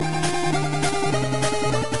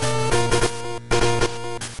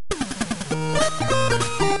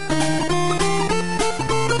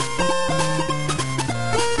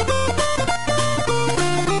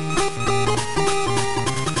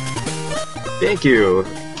Thank you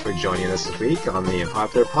for joining us this week on the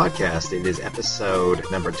UnPopular PodCast. It is episode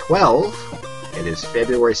number 12. It is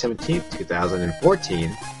February 17th,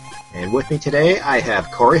 2014. And with me today, I have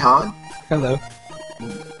Corey Hahn. Hello.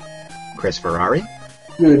 Chris Ferrari.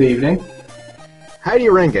 Good evening. Heidi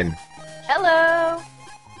Ringen. Hello.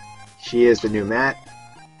 She is the new Matt.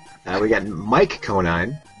 We got Mike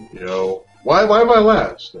Conine. Yo. Why am I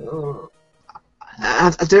last?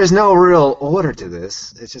 There's no real order to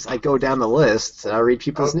this. It's just I go down the list and I read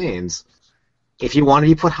people's names. If you want to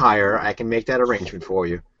be put higher, I can make that arrangement for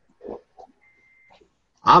you.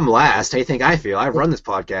 I'm last. How do you think I feel? I run this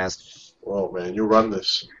podcast. Well, man, you run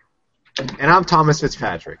this. And I'm Thomas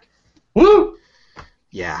Fitzpatrick. Woo!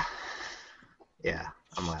 Yeah,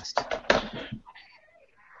 I'm last.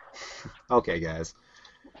 Okay, guys.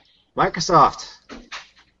 Microsoft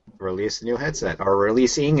released a new headset, or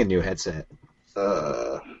releasing a new headset.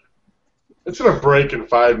 It's gonna break in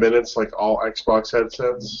 5 minutes, like all Xbox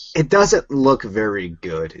headsets. It doesn't look very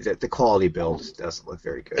good. The quality build doesn't look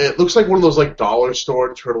very good. It looks like one of those like dollar store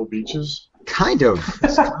in Turtle Beaches. Kind of.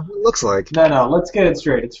 That's kind of what it looks like. No, let's get it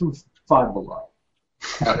straight. It's from Five Below.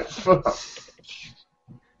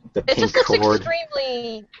 The It pink just looks cord.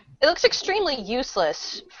 extremely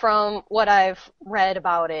useless from what I've read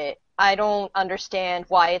about it. I don't understand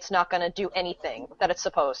why it's not going to do anything that it's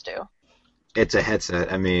supposed to. It's a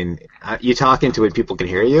headset. I mean, you talk into it, people can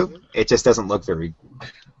hear you. It just doesn't look very.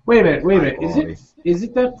 Wait a minute. quality. Is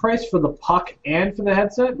it that price for the puck and for the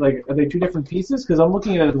headset? Like, are they two different pieces? Because I'm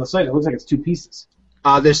looking at it on the site. It looks like it's two pieces.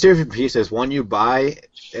 There's two different pieces. One you buy,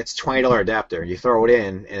 it's $20 adapter. You throw it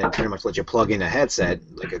in, and it pretty much lets you plug in a headset,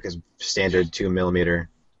 like a standard 2mm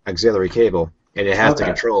auxiliary cable, and it has the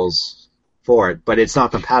controls for it. But it's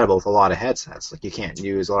not compatible with a lot of headsets. Like you can't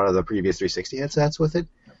use a lot of the previous 360 headsets with it.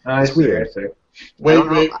 It's weird.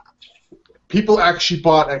 Wait. People actually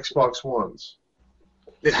bought Xbox Ones.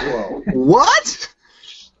 Whoa. What?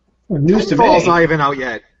 News to Titanfall's me. not even out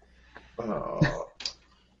yet. Oh,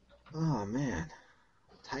 Man.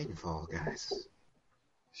 Titanfall, guys.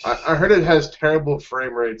 I heard it has terrible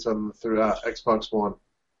frame rates on through Xbox One.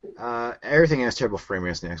 Everything has terrible frame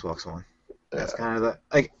rates in the Xbox One. That's kind of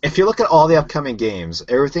if you look at all the upcoming games,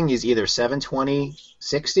 everything is either 720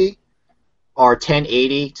 60 or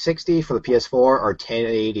 1080 60 for the PS4 or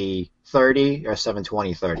 1080 30 or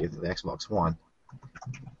 720 30 for the Xbox One.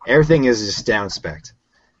 Everything is just down spec'd.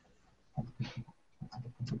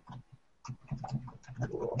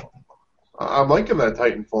 I'm liking that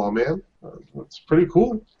Titanfall, man. It's pretty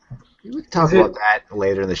cool. We can talk about that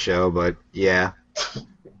later in the show, but yeah.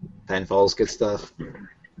 Titanfall's good stuff.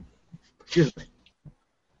 Excuse me.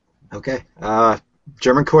 Okay.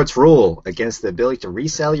 German courts rule against the ability to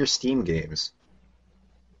resell your Steam games.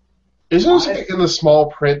 Isn't there something in the small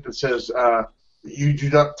print that says you do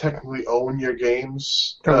not technically own your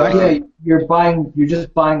games? Yeah, you're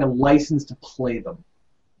just buying a license to play them.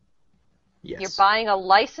 Yes. You're buying a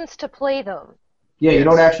license to play them. Yeah, Yes. you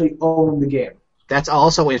don't actually own the game. That's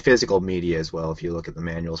also in physical media as well, if you look at the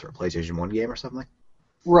manuals for a PlayStation 1 game or something.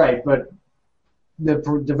 Right, but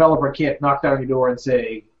the developer can't knock down your door and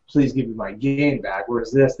say, please give me my game back,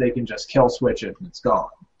 whereas this, they can just kill switch it and it's gone.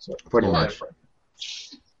 So it's Pretty a little much. different.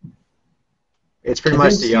 It's pretty I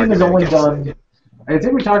much think the Steam has argument only against done. it. I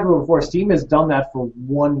think we talked about it before. Steam has done that for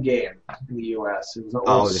one game in the U.S. It was an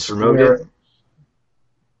old Just removed it?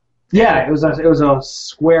 Yeah, it was a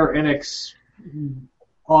Square Enix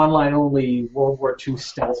online-only World War II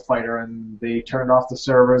stealth fighter, and they turned off the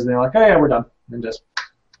servers, and they're like, oh yeah, we're done, and just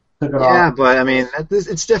took it off. Yeah, but I mean,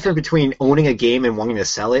 it's different between owning a game and wanting to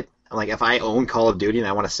sell it. Like, if I own Call of Duty and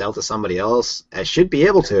I want to sell to somebody else, I should be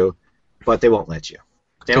able to, but they won't let you.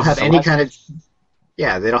 They don't have any kind of.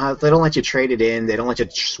 Yeah, they don't let you trade it in. They don't let you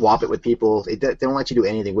swap it with people. They don't let you do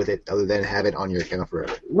anything with it other than have it on your account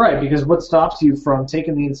forever. Right, because what stops you from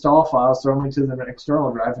taking the install files, throwing them to the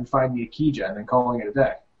external drive, and finding a keygen and calling it a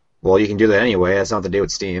day? Well, you can do that anyway. That's not the deal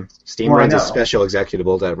with Steam. Steam runs a special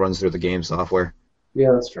executable that runs through the game software.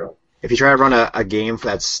 Yeah, that's true. If you try to run a game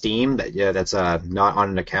that's Steam that's not on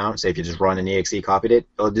an account, say if you just run an exe copied it,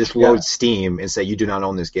 it'll just load Steam and say you do not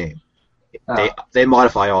own this game. They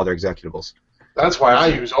modify all their executables. That's why I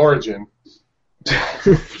use Origin.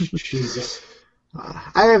 Jesus.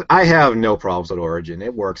 I have no problems with Origin.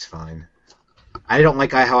 It works fine. I don't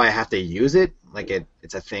like how I have to use it. Like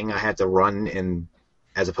it's a thing I have to run in,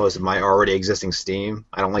 as opposed to my already existing Steam.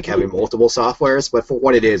 I don't like having multiple softwares, but for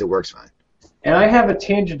what it is, it works fine. And I have a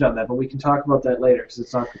tangent on that, but we can talk about that later because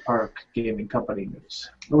it's not part of gaming company news.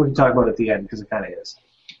 But we can talk about it at the end because it kind of is.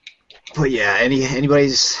 But yeah,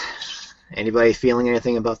 anybody feeling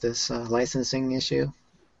anything about this licensing issue?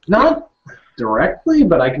 Not directly,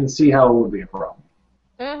 but I can see how it would be a problem.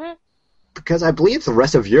 Mm-hmm. Because I believe the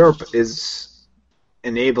rest of Europe is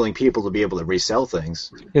enabling people to be able to resell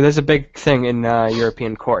things. Yeah, there's a big thing in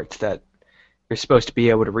European courts that you're supposed to be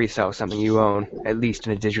able to resell something you own, at least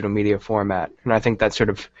in a digital media format. And I think that sort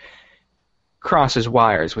of crosses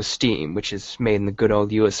wires with Steam, which is made in the good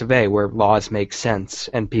old US of A, where laws make sense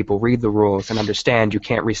and people read the rules and understand you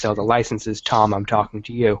can't resell the licenses. Tom, I'm talking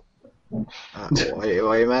to you. Why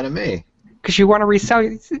are you mad at me? Because you want to resell,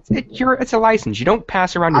 it's a license. You don't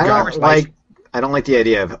pass around your driver's license. I don't like the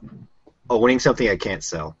idea of owning something I can't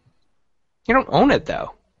sell. You don't own it,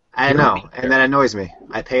 though. I know, and that annoys me.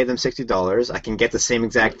 I pay them $60. I can get the same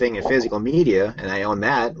exact thing in physical media, and I own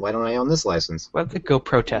that. Why don't I own this license? Well, they go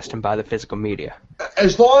protest and buy the physical media.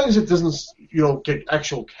 As long as it doesn't, get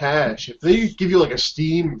actual cash. If they give you like a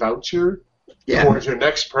Steam voucher towards your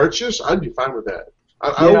next purchase, I'd be fine with that.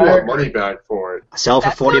 I don't want money back for it. Sell for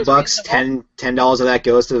 $40, $10 of that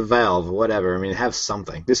goes to Valve, whatever. I mean, have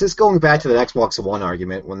something. This is going back to the Xbox One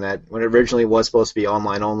argument when it originally was supposed to be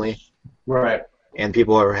online only. Right. And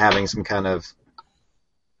people are having some kind of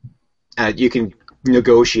you can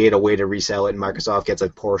negotiate a way to resell it, and Microsoft gets a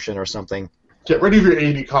portion or something. Get rid of your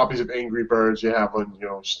 80 copies of Angry Birds you have on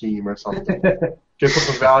Steam or something. Get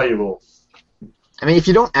something valuable. I mean, if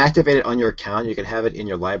you don't activate it on your account, you can have it in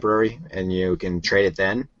your library, and you can trade it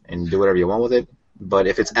then and do whatever you want with it. But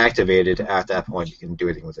if it's activated at that point, you can do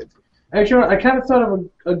anything with it. Actually, I kind of thought of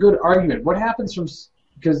a good argument. What happens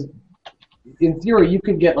because in theory, you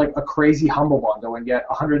could get like a crazy humble bundle and get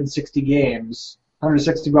 160 games,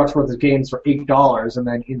 $160 worth of games for $8, and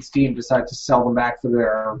then in Steam decide to sell them back for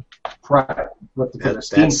their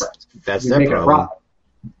Steam price. That's their problem.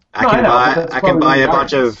 I can buy a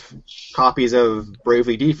bunch of copies of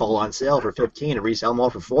Bravely Default on sale for $15 and resell them all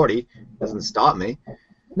for $40. Doesn't stop me.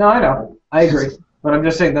 No, I know. I agree. But I'm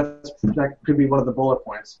just saying that could be one of the bullet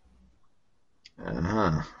points.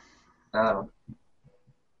 Uh-huh. I don't know.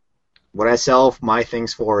 What I sell my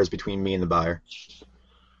things for is between me and the buyer.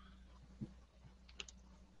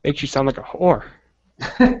 Makes you sound like a whore.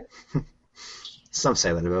 Some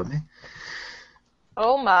say that about me.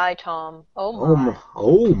 Oh my, Tom. Oh my.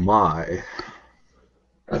 Oh my.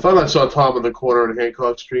 I thought I saw Tom in the corner on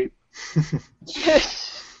Hancock Street.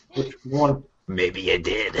 Which one? Maybe you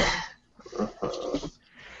did.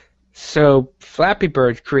 So, Flappy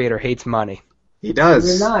Bird creator hates money. He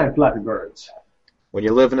does. You're not Flappy Birds. When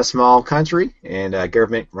you live in a small country and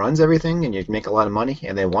government runs everything and you make a lot of money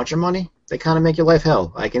and they want your money, they kind of make your life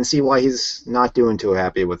hell. I can see why he's not doing too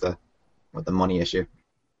happy with the money issue.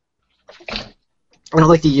 I don't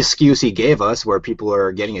like the excuse he gave us where people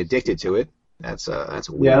are getting addicted to it. That's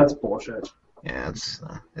weird. Yeah, that's bullshit. Yeah, it's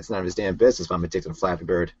none of his damn business if I'm addicted to Flappy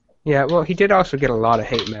Bird. Yeah, well, he did also get a lot of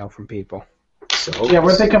hate mail from people. So, yeah,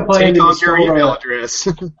 weren't they complaining take off your email address.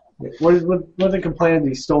 What they complaining that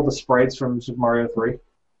he stole the sprites from Super Mario 3?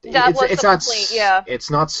 That was the complaint, yeah.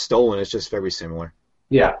 It's not stolen, it's just very similar.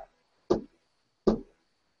 Yeah.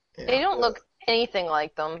 They don't look anything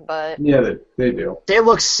like them, but... Yeah, they do. They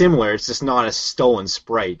look similar, it's just not a stolen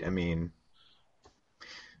sprite. I mean...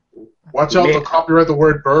 Watch out, they'll copyright the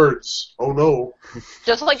word birds. Oh no.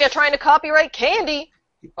 Just like they're trying to copyright candy.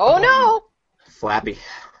 Oh no! Flappy.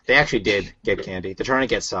 They actually did get candy. They're trying to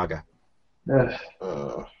get Saga.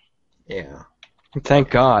 Yeah. Thank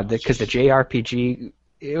God, because the JRPG,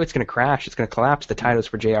 it's going to crash. It's going to collapse the titles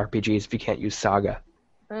for JRPGs if you can't use Saga.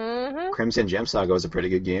 Mm-hmm. Crimson Gem Saga was a pretty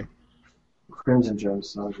good game. Crimson Gem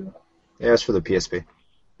Saga. Yeah, it's for the PSP.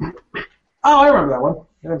 Oh, I remember that one.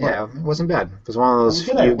 Yeah, it wasn't bad. It was one of those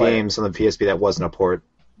few games on the PSP that wasn't a port.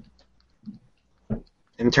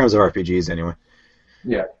 In terms of RPGs, anyway.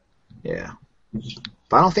 Yeah. Yeah.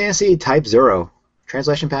 Final Fantasy Type 0.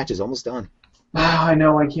 Translation patch is almost done. I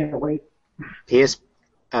know, I can't wait.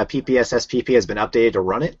 PPSSPP has been updated to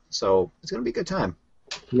run it, so it's going to be a good time.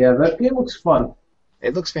 Yeah, that game looks fun.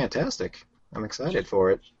 It looks fantastic. I'm excited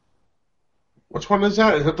for it. Which one is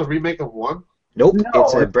that? Is that the remake of 1? Nope, No,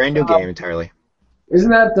 it's a brand new game entirely.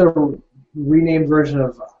 Isn't that the renamed version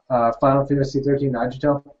of Final Fantasy 13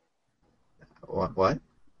 Agito? What?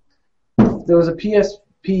 There was a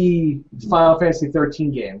PSP Final Fantasy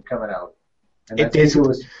 13 game coming out. And it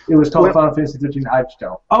was called Final Fantasy 13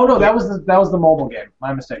 Agito. Oh no, that was the mobile game.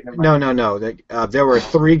 My mistake. No. There were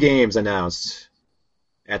 3 games announced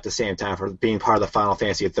at the same time for being part of the Final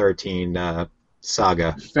Fantasy 13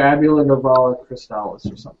 saga. Fabula Novella Crystallis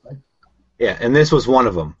or something. Yeah, and this was one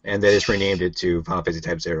of them, and they just renamed it to Final Fantasy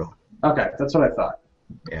Type 0. Okay, that's what I thought.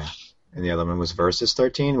 Yeah, and the other one was Versus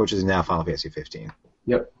 13, which is now Final Fantasy 15.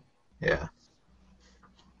 Yep. Yeah.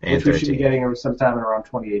 And which 13. we should be getting sometime in around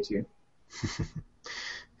 2018.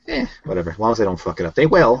 Whatever. As long as they don't fuck it up. They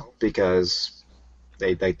will, because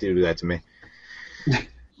they do that to me.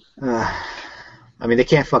 I mean, they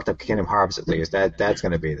can't fuck up Kingdom Hearts at least. That's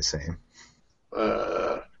going to be the same.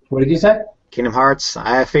 What did you say? Kingdom Hearts.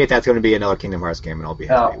 I have faith that's going to be another Kingdom Hearts game, and I'll be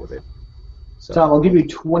happy with it. So. Tom, I'll give you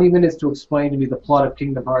 20 minutes to explain to me the plot of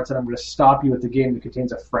Kingdom Hearts, and I'm going to stop you with the game that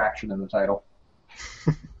contains a fraction in the title.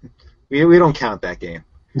 we don't count that game.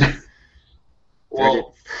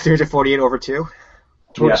 Well, 348 over 2?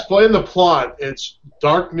 To explain the plot, it's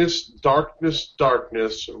darkness, darkness,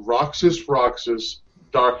 darkness, Roxas, Roxas,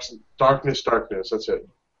 darkness, darkness. That's it.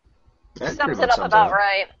 That Sums it up about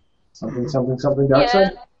right. Something, dark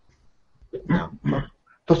side? No.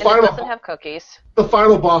 The And final, it doesn't have cookies. the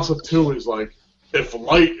final boss of 2 is like, if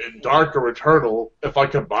light and dark are eternal, if I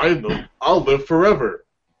combine them, I'll live forever.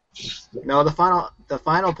 No, the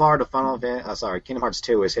final part of Kingdom Hearts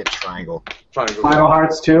 2 is hit triangle. Final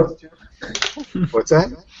Hearts 2? What's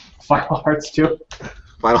that? Final Hearts 2?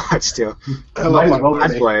 Final Hearts 2. I love Might as well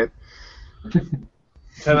I'd play it.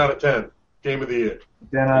 10 out of 10. Game of the year.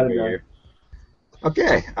 10 out of 10.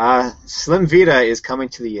 Okay, Slim Vita is coming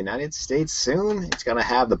to the United States soon. It's going to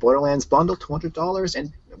have the Borderlands bundle, $200,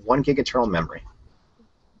 and 1 gig internal memory.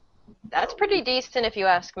 That's pretty decent if you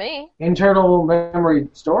ask me. Internal memory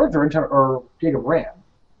storage or gig of RAM?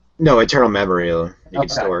 No, internal memory. You can Okay.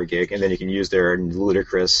 store a gig, and then you can use their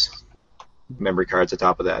ludicrous memory cards on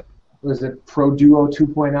top of that. Was it Pro Duo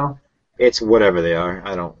 2.0? It's whatever they are.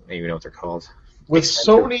 I don't even know what they're called. With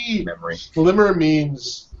Sony, Memory. slimmer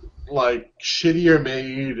means like shittier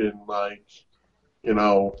made and like, you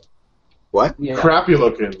know, What? Yeah. crappy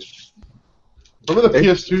looking. Remember the They-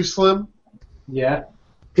 PS2 Slim? Yeah.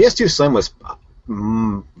 PS2 Slim was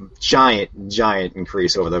giant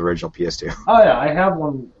increase over the original PS2. Oh yeah, I have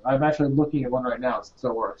one. I'm actually looking at one right now. It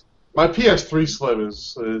still works. My PS3 Slim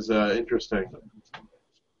is interesting.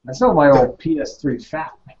 I still have my old PS3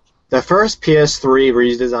 Fat. The first PS3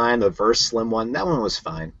 redesign, the first Slim one, that one was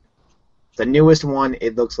fine. The newest one,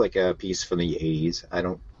 it looks like a piece from the 80s. I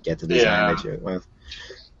don't get the design that you went with.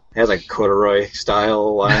 It has like corduroy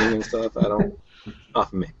style lining and stuff. I don't. Off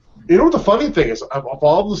of me. You know what the funny thing is? Of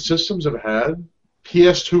all the systems I've had,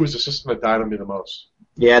 PS2 is the system that died on me the most.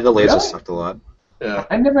 Yeah, the laser Really? sucked a lot. Yeah.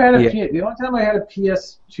 I never had a Yeah. The only time I had a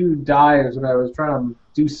PS2 die was when I was trying to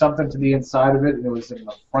do something to the inside of it, and it was in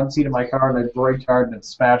the front seat of my car, and I braked hard, and it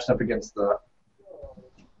smashed up against the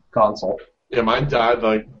console. Yeah, mine died.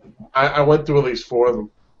 Like, I went through at least 4 of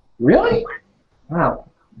them. Really? Wow.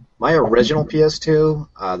 My original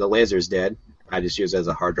PS2, the laser's dead. I just use it as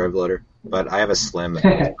a hard drive loader. But I have a Slim that's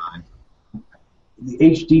fine. The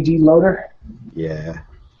HDD loader? Yeah.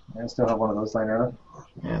 I still have one of those laying around.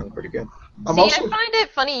 Yeah, pretty good. I'm See, also I find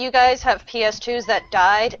it funny you guys have PS2s that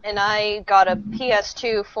died, and I got a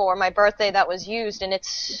PS2 for my birthday that was used, and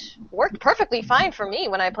it's worked perfectly fine for me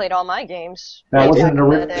when I played all my games. That Yeah, wasn't an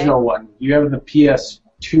back in the day. original one. You have the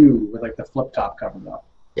PS2 with like the flip top cover though.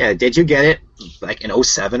 Yeah, did you get it like in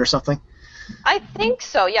 07 or something? I think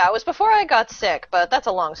so, yeah. It was before I got sick, but that's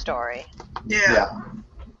a long story. Yeah.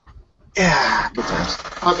 Yeah, good times.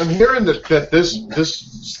 I'm hearing that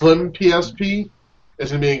this Slim PSP is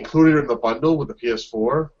going to be included in the bundle with the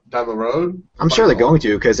PS4 down the road. I'm sure they're going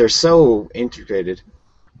to because they're so integrated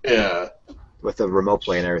Yeah. with the remote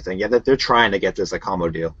play and everything. Yeah, they're trying to get this like combo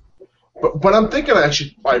deal. But I'm thinking I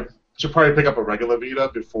should probably pick up a regular Vita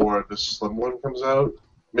before this Slim one comes out.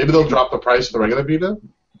 Maybe they'll drop the price of the regular Vita.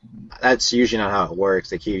 That's usually not how it works.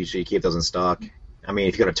 They usually keep those in stock. I mean,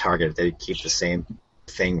 if you go to Target, they keep the same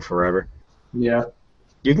thing forever. Yeah.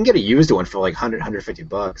 You can get a used one for like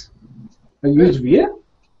 $150. A used Vita?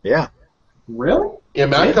 Yeah. Really? Yeah,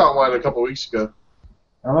 Matt got one a couple weeks ago.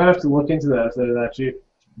 I might have to look into that if they're that cheap.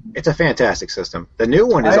 It's a fantastic system. The new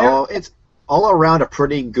one is it's all around a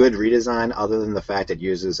pretty good redesign, other than the fact it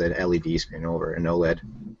uses an LED screen over an OLED.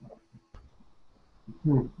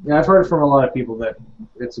 Yeah, I've heard from a lot of people that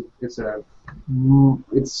it's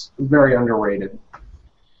very underrated.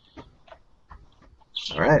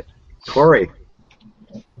 All right, Corey,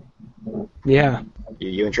 Yeah.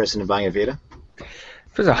 you interested in buying a Vita?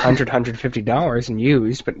 If it was $150 and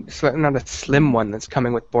used, but it's not a Slim one that's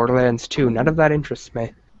coming with Borderlands 2. None of that interests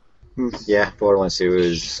me. Yeah, Borderlands 2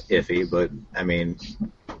 is iffy, but I mean,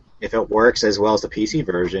 if it works as well as the PC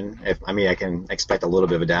version, I can expect a little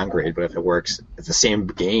bit of a downgrade, but if it works, it's the same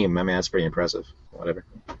game. I mean, that's pretty impressive. Whatever.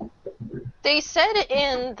 They said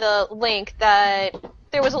in the link that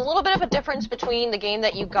there was a little bit of a difference between the game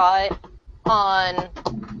that you got on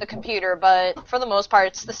the computer, but for the most part,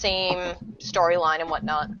 it's the same storyline and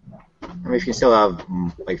whatnot. I mean, if you still have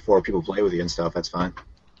like 4 people play with you and stuff, that's fine.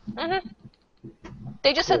 Mm-hmm.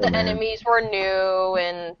 They just said the enemies were new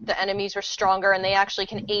and the enemies were stronger and they actually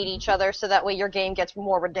can aid each other so that way your game gets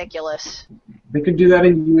more ridiculous. They could do that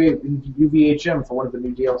in UVHM for one of the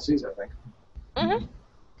new DLCs, I think. Mm-hmm.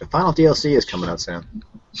 The final DLC is coming out soon.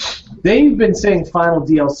 They've been saying final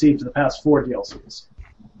DLC for the past 4 DLCs.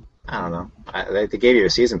 I don't know. They gave you a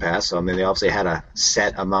season pass, so I mean they obviously had a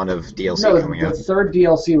set amount of DLC coming out. The third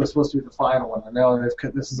DLC was supposed to be the final one, and now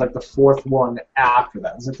this is like the 4th one after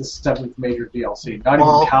that. It's like the 7th major DLC.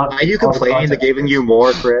 Are you complaining they're giving you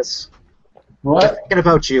more, Chris? What? They're thinking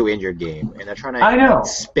about you in your game, and they're trying to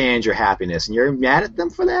expand your happiness, and you're mad at them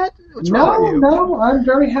for that? What's wrong with you? No, I'm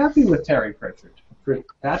very happy with Terry Pritchard.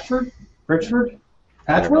 Pritchard?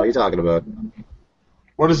 I don't know what you're talking about.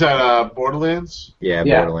 What is that, Borderlands? Yeah,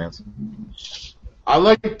 Borderlands. I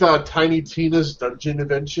liked Tiny Tina's Dungeon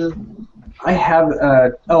Adventure. I have,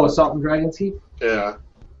 Assault and Dragon Teeth? Yeah.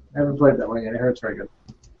 I haven't played that one yet. I heard it's very good.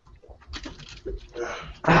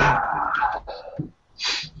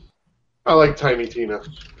 I like Tiny Tina.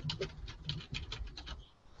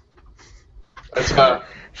 That's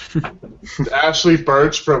Ashley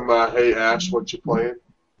Birch from Hey Ash, What You Playing?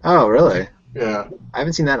 Oh, really? Yeah. I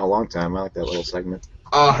haven't seen that in a long time. I like that little segment.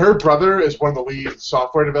 Her brother is one of the lead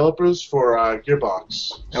software developers for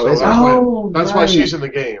Gearbox. That's why she's in the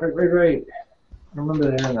game. Right. I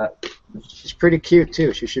remember hearing that. She's pretty cute,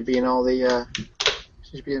 too. She should be in all the...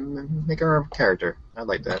 she should be making her character. I'd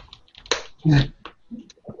like that.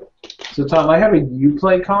 So, Tom, I have a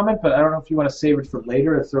Uplay comment, but I don't know if you want to save it for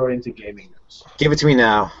later or throw it into gaming news. Give it to me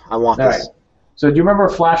now. I want this. Right. So, do you remember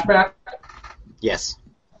Flashback? Yes.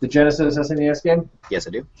 The Genesis SNES game? Yes, I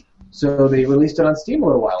do. So they released it on Steam a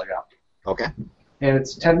little while ago. Okay. And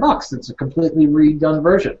it's $10. It's a completely redone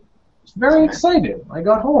version. I was very excited. I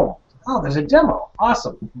got home. Oh, there's a demo.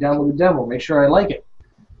 Awesome. Download the demo. Make sure I like it.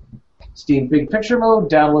 Steam Big Picture Mode.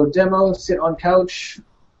 Download demo. Sit on couch.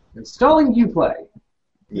 Installing Uplay.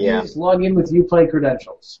 Yeah. Please log in with Uplay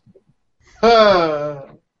credentials.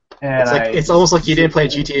 It's almost like you didn't play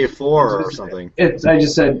GTA 4 or something. I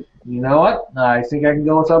just said, you know what? I think I can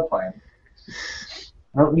go without playing.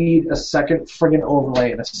 I don't need a second friggin'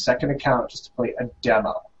 overlay and a second account just to play a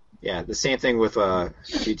demo. Yeah, the same thing with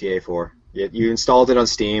GTA 4. You installed it on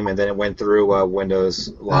Steam, and then it went through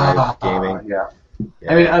Windows Live Gaming. Yeah.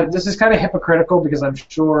 I mean, this is kind of hypocritical because I'm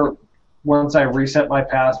sure once I reset my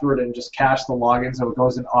password and just cache the login so it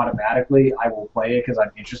goes in automatically, I will play it because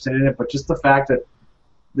I'm interested in it. But just the fact that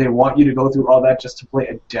they want you to go through all that just to play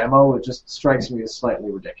a demo, it just strikes me as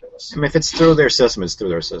slightly ridiculous. I mean, if it's through their system, it's through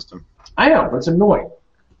their system. I know, but it's annoying.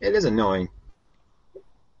 It is annoying.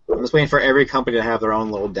 I'm just waiting for every company to have their own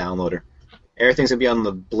little downloader. Everything's going to be on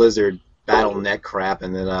the Blizzard Battle.net crap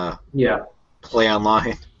and then play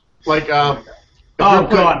online. Like, God,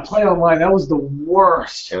 play online, that was the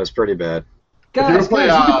worst. It was pretty bad. Guys, you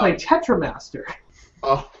can play Tetramaster.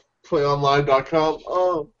 PlayOnline.com.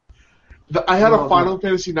 Oh. I had a Final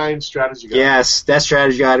Fantasy IX strategy guide. Yes, that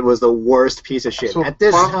strategy guide was the worst piece of shit. So at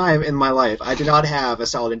this time in my life, I did not have a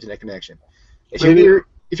solid internet connection.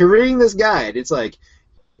 If you're reading this guide, it's like,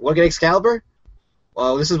 want to get Excalibur?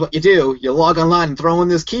 Well, this is what you do. You log online and throw in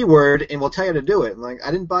this keyword, and we'll tell you to do it. I'm like,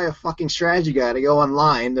 I didn't buy a fucking strategy guide to go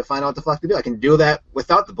online to find out what the fuck to do. I can do that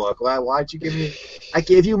without the book. Why'd you give me... I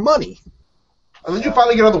gave you money. And then you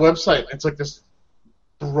finally get on the website, and it's like this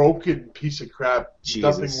broken piece of crap.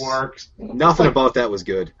 Jesus. Nothing works. Nothing about that was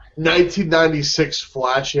good. 1996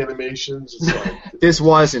 Flash animations. It's like, this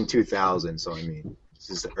was in 2000, so I mean, this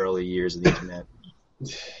is the early years of the internet.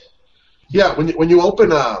 Yeah, when you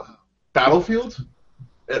open Battlefield,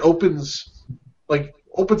 it opens like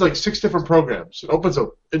 6 different programs. It opens an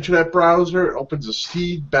internet browser, it opens a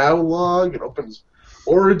Steam battle log, it opens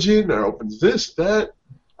Origin, it opens this, that.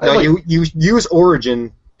 You use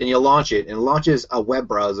Origin, then you launch it, and it launches a web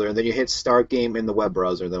browser, and then you hit Start Game in the web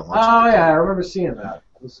browser, then it launches. Oh, yeah, I remember seeing that.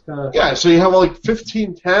 Yeah, so you have like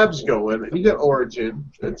 15 tabs going, and you get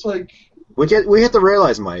Origin. It's like... What you have to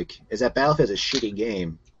realize, Mike, is that Battlefield is a shitty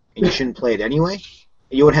game, and you shouldn't play it anyway.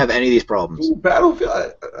 You wouldn't have any of these problems. Ooh,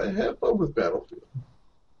 Battlefield, I have fun with Battlefield.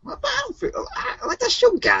 Well, Battlefield, I like to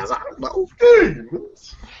shoot guys, I don't know.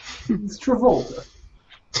 It's Travolta.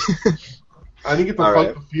 I didn't get to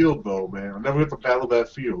fight the field, though, man. I never get to battle that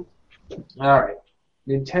field. All right.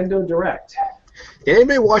 Nintendo Direct. Did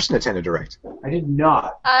anybody watch Nintendo Direct? I did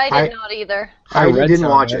not. I did not either. I didn't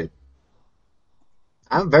watch it.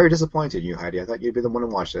 I'm very disappointed in you, Heidi. I thought you'd be the one to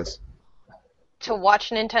watch this. To watch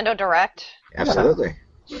Nintendo Direct? Absolutely.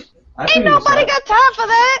 Ain't nobody got time for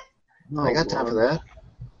that! No, I got time for that.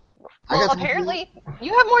 Well, apparently,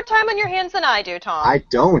 you have more time on your hands than I do, Tom. I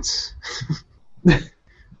don't.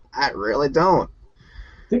 I really don't.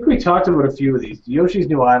 think we talked about a few of these. Yoshi's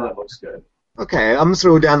New Island looks good. Okay, I'm just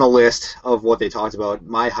going to go down the list of what they talked about.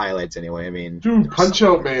 My highlights, anyway. I mean, Dude,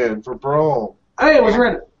 Punch-Out Man for Brawl. Hey, it was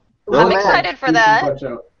red. I'm excited for that.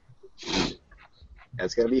 Punch-Out.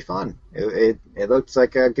 That's going to be fun. It looks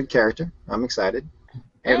like a good character. I'm excited.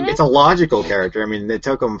 And it's a logical character. I mean, it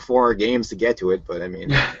took them 4 games to get to it, but I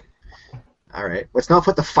mean, all right. Let's not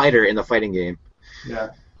put the fighter in the fighting game.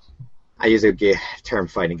 Yeah. I use the term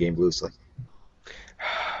fighting game loosely.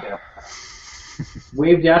 Yeah.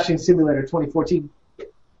 Wave Dashing Simulator 2014.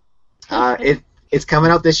 It's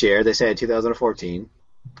coming out this year. They said 2014.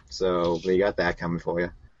 So we got that coming for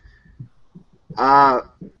you.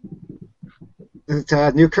 It's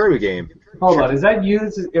a new Kirby game. Hold on, is that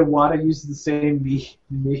Iwata uses the same me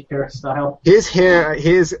hairstyle?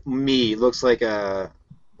 His me looks like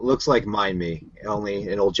my me. Only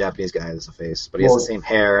an old Japanese guy has a face, but he has the same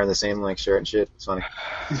hair and the same shirt and shit. It's funny.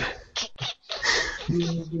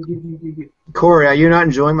 Corey, are you not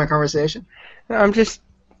enjoying my conversation? I'm just...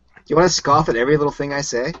 Do you want to scoff at every little thing I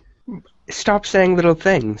say? Stop saying little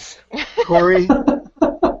things. Corey,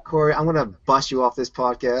 I'm going to bust you off this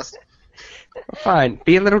podcast. Fine.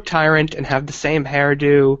 Be a little tyrant and have the same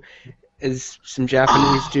hairdo as some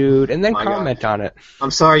Japanese dude, and then comment on it.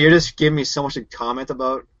 I'm sorry, you're just giving me so much to comment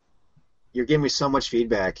about. You're giving me so much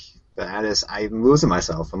feedback that I'm losing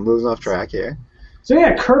myself. I'm losing off track here. So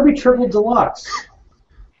yeah, Kirby Triple Deluxe.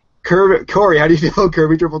 Corey, how do you feel about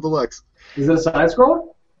Kirby Triple Deluxe? Is it a side-scroller?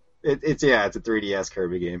 It's a 3DS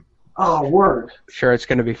Kirby game. Oh, word. Sure, it's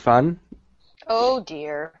going to be fun. Oh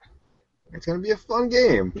dear. It's going to be a fun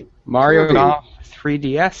game. Mario Golf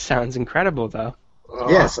 3DS sounds incredible, though.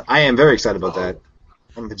 Yes, I am very excited about that.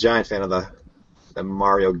 I'm a giant fan of the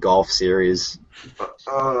Mario Golf series.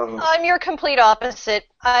 I'm your complete opposite.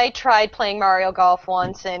 I tried playing Mario Golf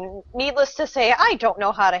once, and needless to say, I don't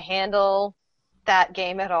know how to handle that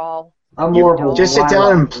game at all. I'm more of a just sit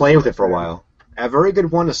down and play with it for a while. A very good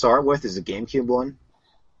one to start with is the GameCube one.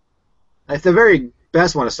 The very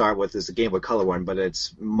best one to start with is the Game Boy Color one, but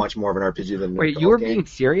it's much more of an RPG than the Wait, golf you were game. being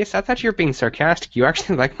serious? I thought you were being sarcastic. You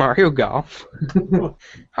actually like Mario Golf?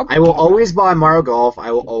 I will always buy Mario Golf.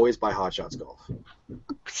 I will always buy Hot Shots Golf.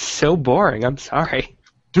 So boring. I'm sorry.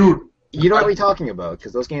 Dude. You know what we're talking about,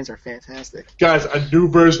 because those games are fantastic. Guys, a new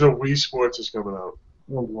version of Wii Sports is coming out.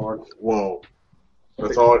 Oh, Lord. Whoa.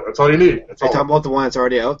 That's all you need. They talk about the one that's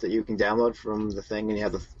already out that you can download from the thing, and you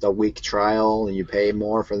have the week trial, and you pay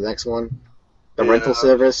more for the next one. The rental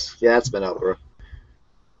service, that's been out, bro.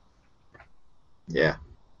 Yeah.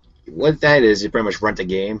 What that is, you pretty much rent a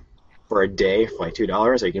game for a day for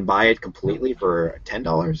 $2, or you can buy it completely for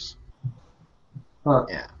 $10. Huh.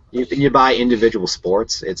 Yeah. You buy individual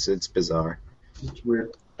sports. It's bizarre. It's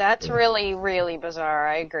weird. That's really, really bizarre.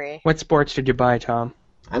 I agree. What sports did you buy, Tom?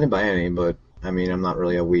 I didn't buy any, but I mean, I'm not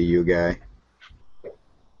really a Wii U guy.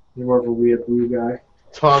 You're more of a weird blue guy.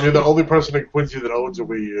 Tom, you're the only person in Quincy that owns a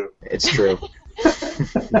Wii U. It's true.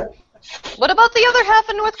 What about the other half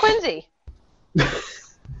in North Quincy? They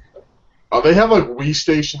have Wii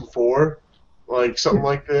Station 4, something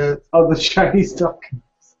like that. Oh, the Chinese duck.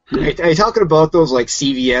 Are you talking about those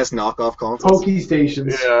CVS knockoff consoles? Pokey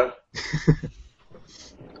stations. Yeah.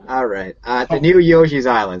 All right. The new Yoshi's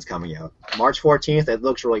Island's coming out March 14th. It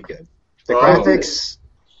looks really good. The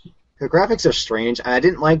graphics are strange. I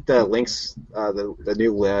didn't like the Link's the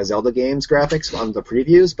new Zelda games graphics on the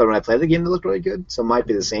previews, but when I played the game, they looked really good. So it might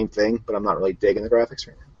be the same thing, but I'm not really digging the graphics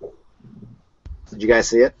right now. Did you guys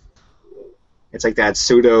see it? It's like that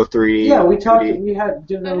pseudo 3D. Yeah, we talked. 3D. We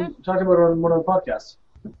talked about it on one of the podcasts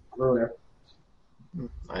earlier.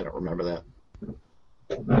 I don't remember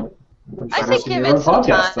that. I think give it some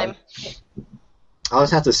time. I'll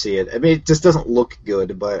just have to see it. I mean, it just doesn't look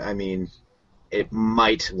good, but I mean, it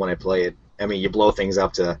might when I play it. I mean, you blow things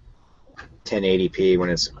up to 1080p when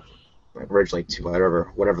it's originally to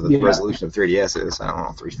whatever the resolution of 3DS is. I don't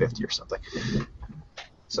know, 350 or something.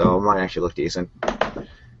 So it might actually look decent.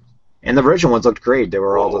 And the original ones looked great. They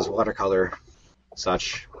were all those watercolor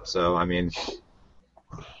such. So, I mean,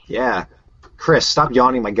 yeah. Chris, stop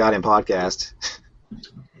yawning my goddamn podcast.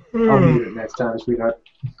 I'll mute it next time, sweetheart.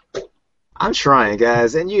 I'm trying,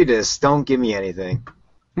 guys, and you just don't give me anything.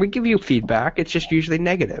 We give you feedback. It's just usually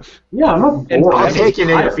negative. Yeah, I'm not bored. I'll take your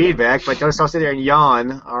negative feedback, but don't sit there and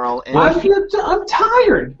yawn, or I'll end. I'm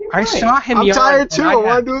tired. I saw him yawn. I'm tired too. I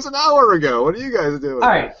wanted to do this an hour ago. What are you guys doing? All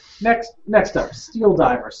right, next up, Steel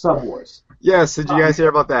Diver Sub Wars. Yes, did you guys hear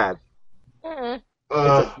about that?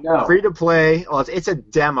 No. Free to play. Well, it's a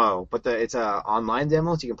demo, but it's a online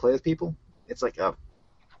demo, so you can play with people. It's like a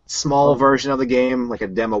small version of the game, like a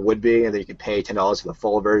demo would be, and then you can pay $10 for the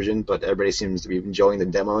full version. But everybody seems to be enjoying the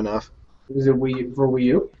demo enough. Is it for Wii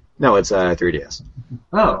U? No, it's 3DS.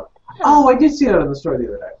 Oh. Oh, I did see that in the store the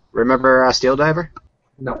other day. Remember Steel Diver?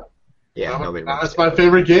 No. Yeah, nobody That's my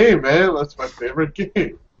favorite game, man. That's my favorite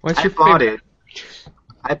game. What's your bought favorite? it.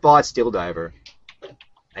 I bought Steel Diver.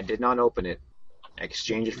 I did not open it. I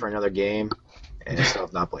exchanged it for another game, and I still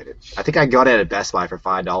have not played it. I think I got it at Best Buy for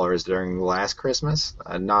 $5 during last Christmas,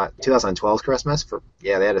 not 2012's Christmas. They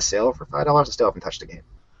had a sale for $5. I still haven't touched the game.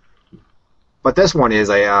 But this one is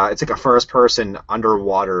it's like a first-person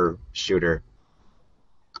underwater shooter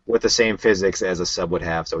with the same physics as a sub would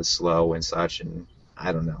have, so it's slow and such, and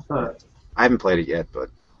I don't know. Huh. I haven't played it yet, but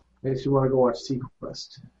Makes you want to go watch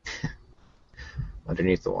Sequest.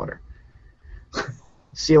 underneath the water.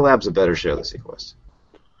 Sea Lab's a better show than Sequest.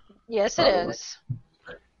 Yes, it is.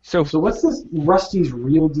 So So what's this Rusty's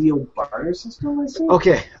Real Deal barter system I see?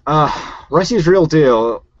 Okay, Rusty's Real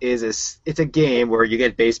Deal it's a game where you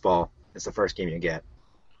get baseball. It's the first game you get.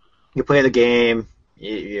 You play the game,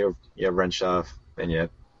 you rent stuff, and you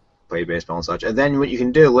play baseball and such. And then what you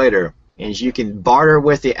can do later is you can barter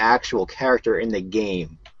with the actual character in the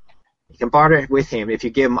game. You can barter with him if you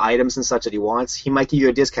give him items and such that he wants. He might give you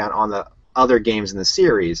a discount on the other games in the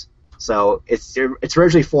series. So it's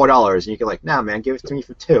originally $4, and you can nah, man, give it to me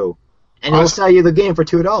for $2, and he'll sell you the game for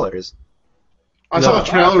 $2. I saw the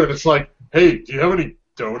trailer and it's like, hey, do you have any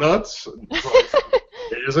donuts? And it's like,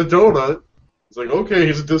 here's a donut. It's like, okay,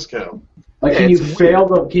 here's a discount. Like, can you fail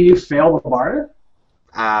the barter?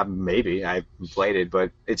 Maybe. I haven't played it,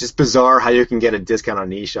 but it's just bizarre how you can get a discount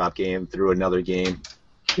on an eShop game through another game.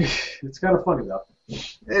 It's kind of funny, though.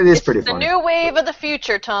 It is pretty The funny. new wave of the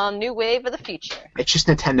future, Tom. New wave of the future. It's just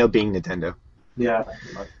Nintendo being Nintendo. Yeah.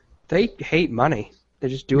 they hate money. They're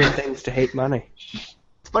just doing things to hate money.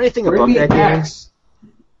 The funny thing Bring about me that game, X.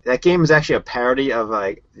 that game is actually a parody of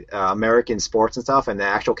American sports and stuff, and the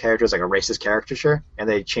actual character is like a racist caricature, and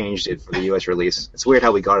they changed it for the U.S. release. It's weird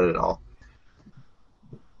how we got it at all.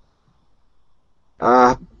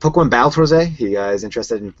 Pokemon Battle Troze? You guys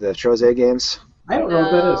interested in the Troze games? I don't know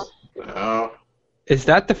what that is. No. Is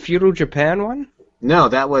that the Feudal Japan one? No,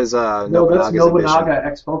 that was No, that's Nobunaga's Nobunaga edition.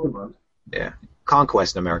 X Pokemon. Yeah,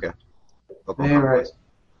 Conquest in America. Pokemon Yeah, right. Conquest.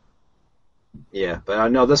 Yeah, but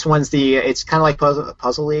no, this one's it's kind of like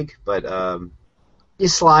Puzzle League, but you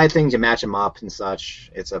slide things, you match them up and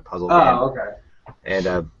such. It's a puzzle game. Oh, okay.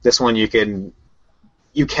 And this one you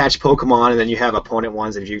catch Pokemon, and then you have opponent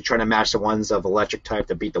ones, and you try to match the ones of electric type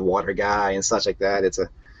to beat the water guy and such like that. It's a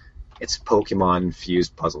Pokemon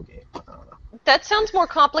fused puzzle game. I don't know. That sounds more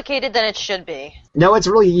complicated than it should be. No, it's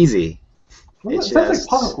really easy. Well, It's it sounds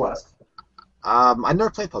just- like Puzzle Quest. I never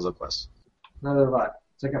played Puzzle Quest. Neither have I.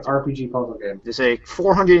 It's like an RPG puzzle game. There's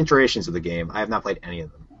 400 iterations of the game. I have not played any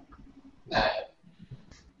of them.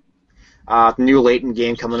 New Layton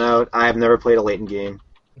game coming out. I have never played a Layton game.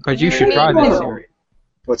 But you should try this series.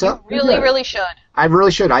 What's up? Really, Yeah. really should. I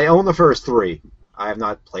really should. I own the first 3. I have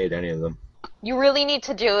not played any of them. You really need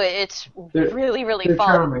to do it. It's They're- really, really They're fun.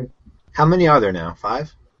 charming. How many are there now?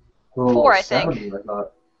 5? Oh, 4, I think. 70, I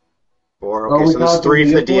thought. 4? Oh, Okay, we so there's got 3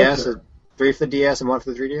 the for the Wii DS, Collection. 3 for the DS, and 1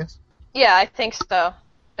 for the 3DS? Yeah, I think so.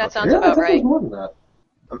 That sounds Yeah, I about thought it was right. more than that.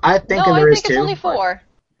 I think No, I there is think 2. it's only 4.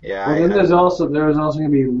 Yeah, Well, then there's also going to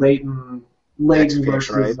be Leighton Phoenix,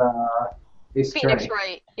 versus Ace Phoenix Attorney.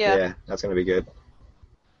 Wright. Yeah. that's going to be good.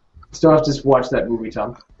 Still have to just watch that movie,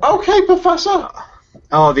 Tom. Okay, Professor.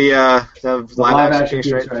 Oh, the The live action Phoenix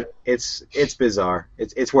Phoenix Wright. Wright. It's bizarre.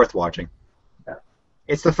 It's worth watching. Yeah.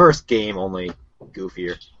 It's the first game, only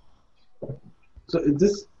goofier. So is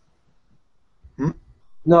this. Hmm?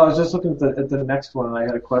 No, I was just looking at the next one, and I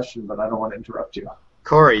had a question, but I don't want to interrupt you.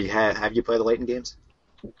 Corey, have you played the Layton games?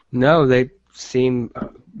 No, they seem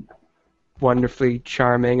wonderfully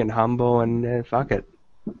charming and humble, and fuck it.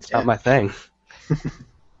 It's not my thing.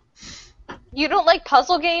 You don't like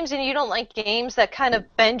puzzle games, and you don't like games that kind of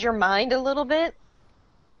bend your mind a little bit?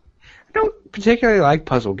 I don't particularly like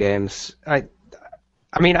puzzle games. I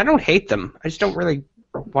mean, I don't hate them. I just don't really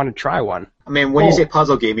want to try one. I mean, when you Oh. say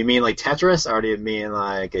puzzle game, you mean like Tetris, or do you mean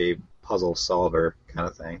like a puzzle solver kind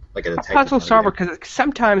of thing? Like a detective Puzzle kind of solver, game? because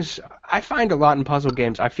sometimes I find a lot in puzzle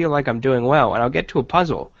games, I feel like I'm doing well, and I'll get to a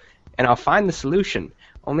puzzle, and I'll find the solution,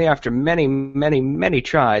 only after many, many, many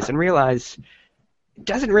tries, and realize it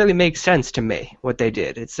doesn't really make sense to me, what they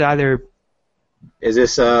did. It's either... Is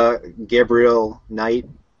this Gabriel Knight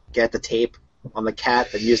get the tape on the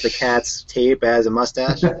cat and use the cat's tape as a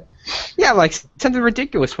mustache? Yeah, like something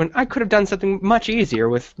ridiculous, when I could have done something much easier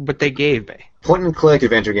with what they gave me. Point-and-click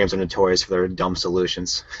adventure games are notorious for their dumb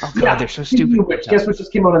solutions. Oh god, they're so stupid. Guess what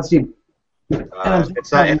just came out on Steam? If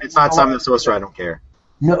it's not something that's supposed to, I don't care.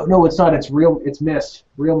 No, it's not. It's real. It's Myst.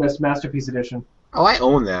 Real Myst Masterpiece Edition. Oh, I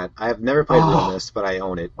own that. I have never played Real Mist, but I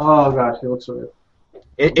own it. Oh gosh, it looks so good.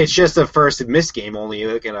 It's just the first Mist game, only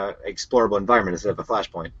like in an explorable environment instead of a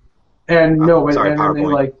Flashpoint. And no, sorry, and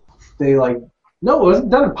PowerPoint. they no, it wasn't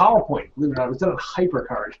done in PowerPoint. Believe it or not, it was done in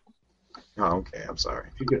HyperCard. Oh, okay. I'm sorry.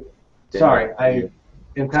 If you could. Didn't Sorry, know. I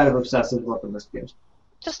am kind of obsessive about the Mist games.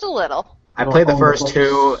 Just a little. I played the first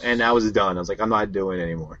two, and I was done. I was like, I'm not doing it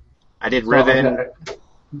anymore. I did Riven.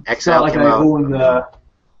 It's XL not like came I out.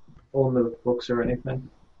 own the books or anything.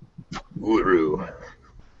 Guru.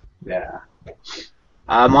 Yeah.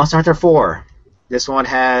 Monster Hunter 4. This one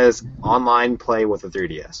has online play with the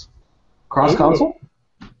 3DS. Cross console?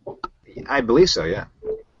 I believe so, yeah.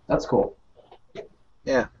 That's cool.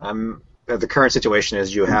 Yeah. The current situation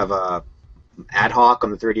is you have ad hoc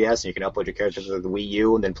on the 3DS, and you can upload your character to the Wii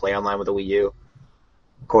U and then play online with the Wii U.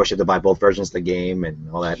 Of course, you have to buy both versions of the game and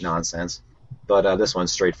all that nonsense. But this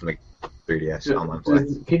one's straight from the 3DS online play.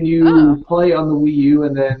 Can you play on the Wii U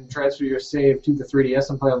and then transfer your save to the 3DS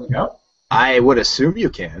and play on the go? I would assume you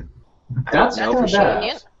can. That's I don't know kind for of sure.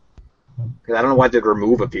 badass. Because I don't know why they'd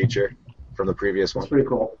remove a feature from the previous one. That's pretty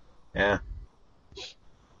cool. Yeah.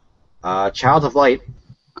 Child of Light,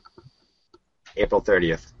 April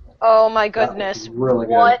 30th. Oh my goodness. Really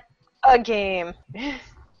good. What a game. From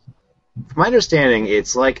my understanding,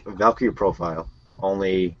 it's like Valkyrie Profile,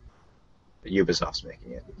 only Ubisoft's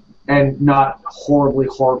making it. And not horribly,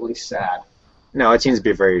 horribly sad. No, it seems to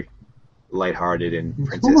be very lighthearted and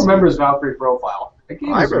princessy. Who remembers Valkyrie Profile? That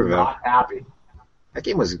game I was remember. not happy. That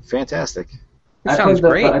game was fantastic. It sounds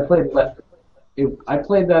great. I played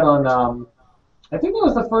that on. I think it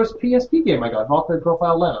was the first PSP game I got. Valkyrie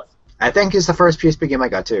Profile Lenneth. I think it's the first PSP game I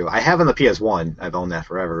got too. I have on the PS1. I've owned that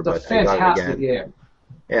forever, It's a but I got it fantastic again. game.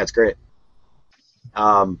 Yeah, it's great.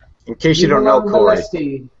 In case you don't know, Corey,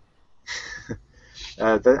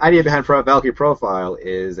 the idea behind Valkyrie Profile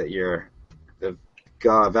is that you're the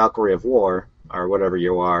Valkyrie of War, or whatever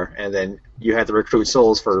you are, and then you have to recruit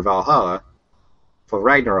souls for Valhalla, for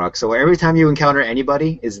Ragnarok. So every time you encounter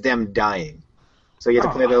anybody, is them dying. So you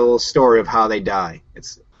have to play the little story of how they die. They're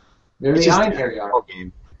It's the just a Einherjar.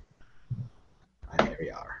 game.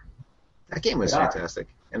 Einherjar. That game was They are. fantastic,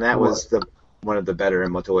 and that was one of the better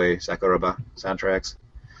Motoe Sakuraba soundtracks.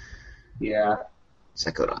 Yeah.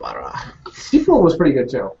 Sakurabara. Sequel was pretty good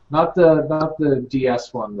too. Not the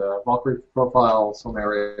DS one, the Valkyrie Profile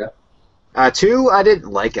Somaria. 2, I didn't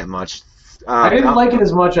like it much. I didn't like it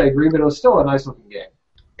as much, I agree, but it was still a nice looking game.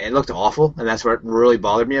 It looked awful, and that's what really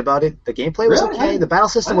bothered me about it. The gameplay was Really? okay. The battle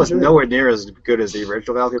system was nowhere near as good as the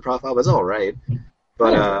original Valkyrie Profile, but it's all right.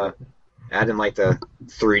 But I didn't like the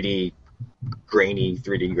 3D, grainy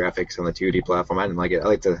 3D graphics on the 2D platform. I didn't like it. I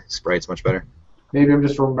like the sprites much better. Maybe I'm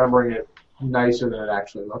just remembering it nicer than it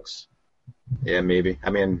actually looks. Yeah, maybe. I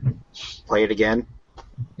mean, play it again.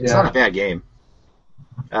 It's Yeah. not a bad game.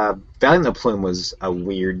 Valiant the Plume was a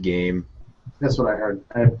weird game. That's what I heard.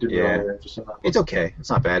 I didn't really have interest in that. It's okay. It's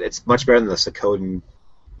not bad. It's much better than the Suikoden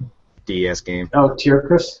DS game. Oh,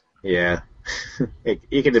 Tierkris? Yeah.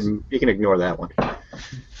 you can ignore that one.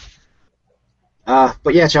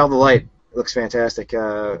 But yeah, Child of the Light looks fantastic.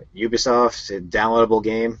 Ubisoft, a downloadable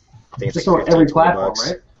game. I think it's Just like about every 15, $20 platform,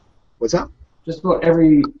 bucks. right? What's up? Just about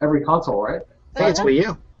every console, right? I think it's Wii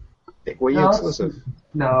U. I think Wii U No, exclusive.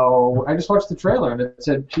 No, I just watched the trailer and it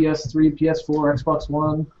said PS3, PS4, Xbox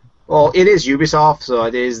One. Well, it is Ubisoft, so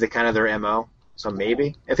it is kind of their MO. So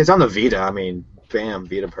maybe. If it's on the Vita, I mean, bam,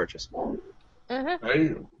 Vita purchase. Mm-hmm.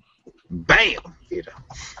 Hey, Bam! Vita.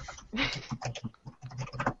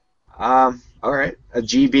 All right. A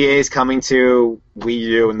GBA is coming to Wii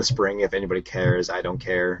U in the spring. If anybody cares, I don't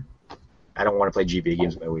care. I don't want to play GBA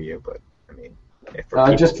games with my Wii U, but I mean, if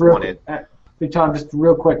people Just real, want it, Big Tom, just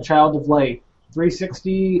real quick. Child of Light,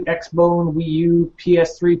 360, Xbone, Wii U,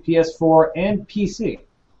 PS3, PS4, and PC.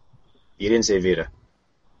 you didn't say Vita.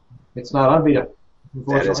 It's not on Vita.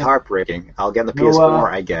 That is heartbreaking. I'll get on the No, PS4,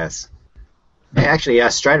 I guess. Hey, actually, yeah,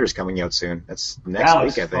 Strider's coming out soon. That's next That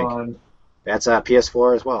week, I was think. fun. That's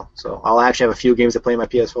PS4 as well. So I'll actually have a few games to play on my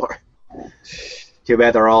PS4. Too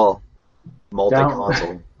bad they're all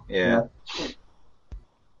multi-console. Yeah.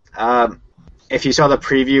 If you saw the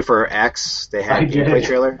preview for X, they had I a gameplay did.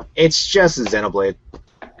 trailer. It's just Xenoblade.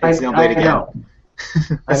 It's Xenoblade I again. know.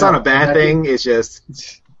 That's I know. not a bad thing. It's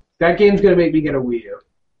just That game's going to make me get a Wii U.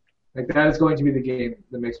 Like, that is going to be the game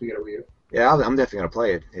that makes me get a Wii U. yeah, I'm definitely gonna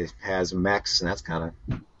play it. It has mechs, and that's kind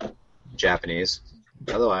of Japanese.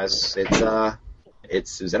 Otherwise,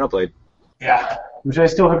 it's Xenoblade. Yeah. Which I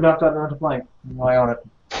still have not gotten around to playing. I own it.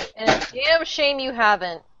 And it's a damn shame you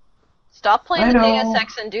haven't. Stop playing I the know. Deus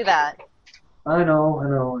Ex and do that. I know.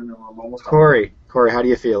 I'm almost done. Corey, how do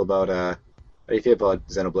you feel about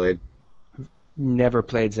Xenoblade? Never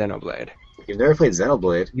played Xenoblade. You've never played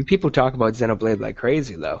Xenoblade? You people talk about Xenoblade like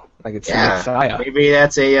crazy, though. Like it's the Yeah, Messiah. maybe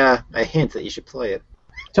that's a hint that you should play it.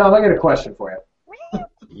 Tom, I got a question for you.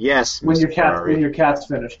 Yes, When Mr. your cat, Ferrari. when your cat's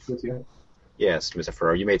finished with you. Yes, Mr.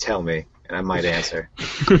 Ferrari, you may tell me, and I might answer.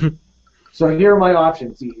 So here are my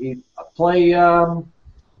options. You play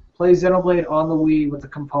Xenoblade on the Wii with the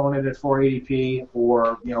component at 480p,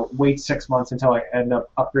 or wait 6 months until I end up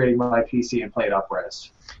upgrading my PC and play it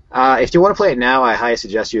up-res. If you want to play it now, I highly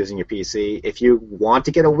suggest using your PC. If you want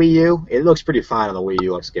to get a Wii U, it looks pretty fine on the Wii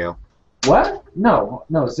U upscale. What? No,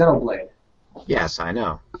 Xenoblade. Yes, I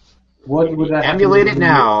know. What would that have to Emulate do it with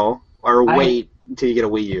now, or I- wait until you get a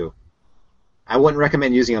Wii U. I wouldn't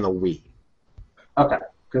recommend using it on the Wii. Okay,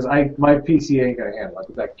 because my PC ain't gonna handle it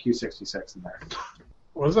with that Q66 in there.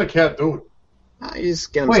 What is that cat doing? You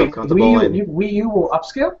just get himself Wait, comfortable. Wii U will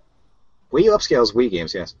upscale Wii U upscales Wii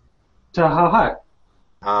games, yes. to how high?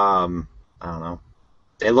 I don't know.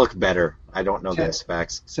 They look better. I don't know Okay. the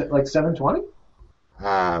specs. Like 720?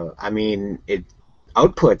 I mean, it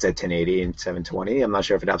outputs at 1080 and 720. I'm not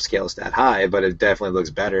sure if it upscales that high, but it definitely looks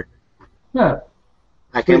better. Huh.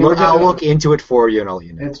 I'll look into it for you and I'll let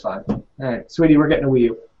you know. It's fine. All right, sweetie, we're getting a Wii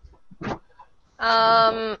U.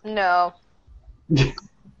 No.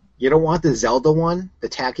 You don't want the Zelda one? The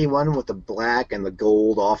tacky one with the black and the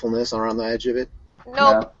gold awfulness around the edge of it?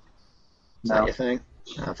 Nope. Is that your thing?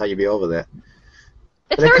 I thought you'd be over that.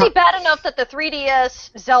 It's But it already bad enough that the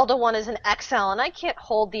 3DS Zelda one is an XL, and I can't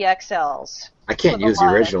hold the XLs. I can't With a use the lot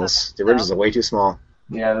of originals. The originals are way too small.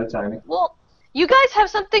 Yeah, they're tiny. Well, you guys have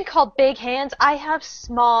something called big hands. I have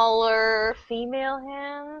smaller female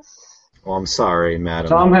hands. Well, I'm sorry, madam.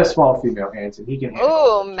 Tom has small female hands, and he can handle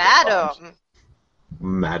Oh, it. madam.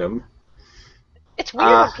 Madam. It's weird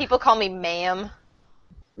when people call me ma'am.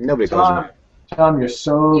 Nobody calls Tom, Tom, you're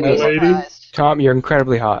so You'd be good. lady. surprised. Tom, you're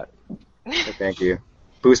incredibly hot. you. Thank you.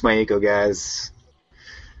 Boost my ego, guys.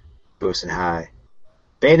 Boosting high.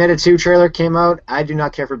 Bayonetta 2 trailer came out. I do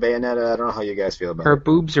not care for Bayonetta. I don't know how you guys feel about Her it.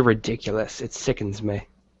 boobs are ridiculous. It sickens me.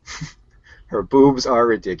 Her boobs are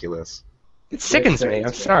ridiculous. It sickens me.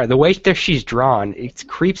 I'm sorry. The way that she's drawn, it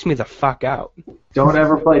creeps me the fuck out. Don't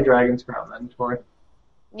ever play Dragon's Crown, then, Tori.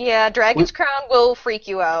 Yeah, Dragon's Crown will freak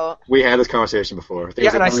you out. We had this conversation before. I think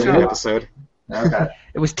Yeah, it was and like I the saw- episode. Okay.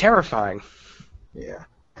 It was terrifying. Yeah.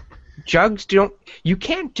 Jugs you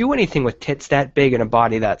can't do anything with tits that big and a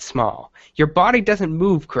body that small. Your body doesn't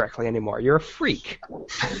move correctly anymore. You're a freak.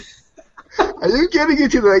 Are you getting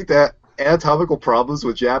into like that anatomical problems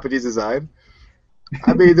with Japanese design?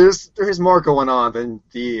 I mean, there's more going on than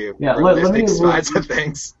the Yeah, let me- realistic sides of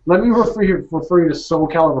things. Let me refer you to Soul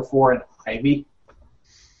Calibur 4 and Ivy.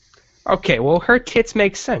 Okay, well, her tits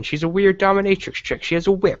make sense. She's a weird dominatrix chick. She has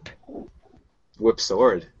a whip. Whip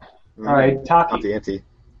sword. All right, Not Taki. the anti.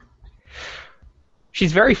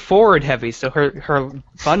 She's very forward heavy, so her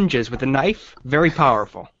lunges with a knife, very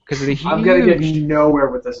powerful. Because of the huge... I'm gonna get nowhere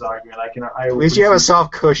with this argument. At least you have a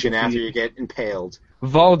soft cushion after you get impaled.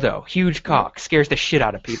 Voldo, huge cock, scares the shit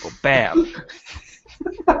out of people. Bam.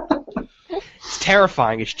 It's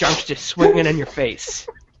terrifying. It's junk's just swinging in your face.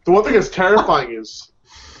 The one thing that's terrifying is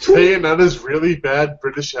Bayonetta's really bad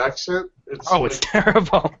British accent. It's It's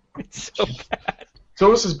terrible. It's so bad. it's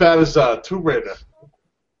almost as bad as Tomb Raider.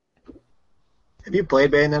 Have you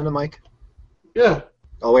played Bayonetta, Mike? Yeah.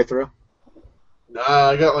 All the way through? Nah,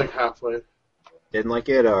 I got like halfway. Didn't like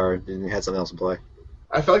it, or didn't you have something else to play?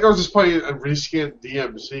 I felt like I was just playing a reskin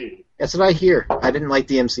DMC. That's what I hear. I didn't like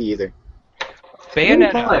DMC either.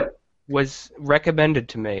 Bayonetta was recommended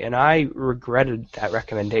to me, and I regretted that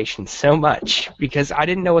recommendation so much because I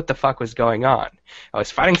didn't know what the fuck was going on. I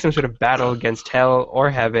was fighting some sort of battle against hell or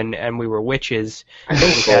heaven, and we were witches who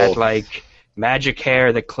had like magic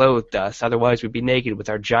hair that clothed us. Otherwise, we'd be naked with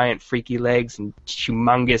our giant freaky legs and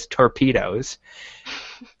humongous torpedoes.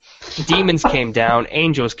 Demons came down,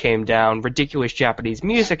 angels came down, ridiculous Japanese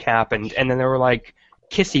music happened, and then there were like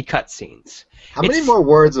kissy cutscenes. How many more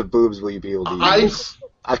words of boobs will you be able to use?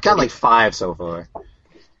 I've got like 5 so far.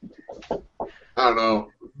 I don't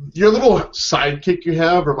know. Your little sidekick you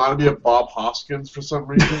have reminded me of Bob Hoskins for some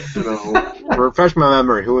reason. Refresh my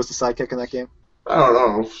memory. Who was the sidekick in that game? I don't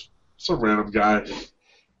know. Some random guy.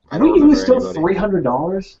 I don't Wii U remember is still anybody.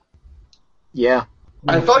 $300? Yeah.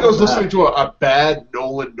 I felt like I was listening to a bad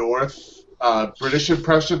Nolan North British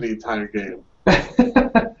impression the entire game.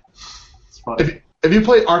 It's funny. If you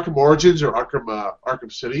play Arkham Origins or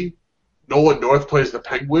Arkham City, Nolan North plays the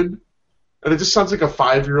Penguin, and it just sounds like a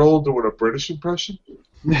 5-year-old doing a British impression.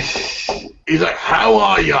 He's like, "How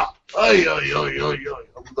are ya?" I'm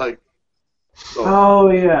like, Oh,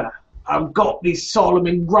 yeah. I've got this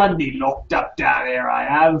Solomon Grundy locked up down there, I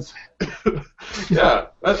have. Yeah.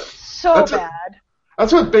 So bad.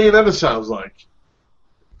 That's what Bayonetta sounds like.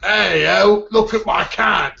 Hey, look at my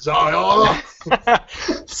cans, I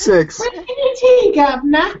 6. Where did you tea,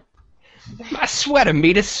 Governor? My sweater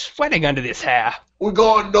meat is sweating under this hair. We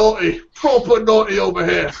got naughty, proper naughty over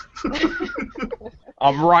here.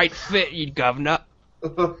 I'm right fit, you governor.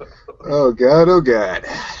 Oh god, oh god.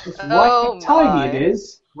 It's Oh, righty-tidy my. it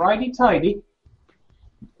is. Righty-tidy.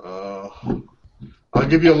 I'll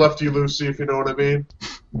give you a lefty Lucy if you know what I mean.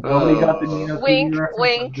 Nobody got the Nino Wink, Kuni reference.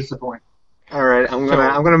 wink. I'm disappointed. All right, I'm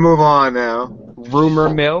gonna move on now. Rumor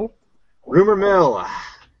mill. Rumor mill.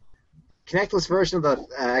 Connectless version of the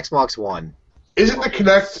Xbox One. Isn't the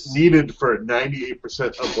Kinect needed for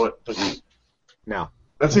 98% of what? No.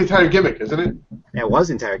 That's the entire gimmick, isn't it? It was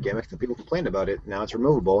the entire gimmick. The people complained about it. Now it's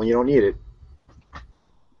removable and you don't need it.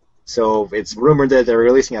 So it's rumored that they're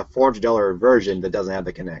releasing a $400 version that doesn't have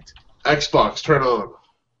the Kinect. Xbox, turn on.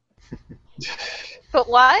 But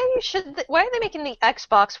why are they making the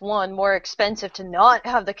Xbox One more expensive to not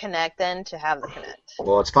have the Kinect than to have the Kinect?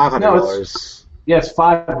 Well, it's $500. No, Yeah, it's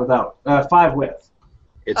 5 without. 5 with.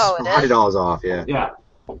 It's Oh, it is? $100 off, yeah. Yeah.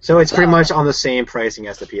 So it's pretty much on the same pricing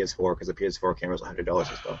as the PS4 because the PS4 camera is $100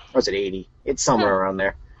 as well. Or is it $80? It's somewhere around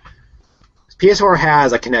there. PS4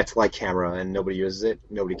 has a Kinect-like camera and nobody uses it.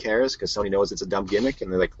 Nobody cares because Sony knows it's a dumb gimmick and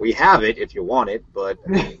they're like, we have it if you want it, but I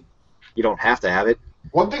mean, you don't have to have it.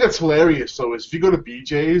 One thing that's hilarious, though, is if you go to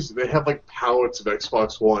BJ's, they have, like, pallets of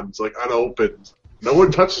Xbox Ones, like, unopened. No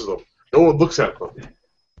one touches them. No one looks at them.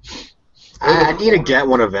 I need to get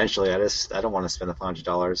one eventually. I don't want to spend the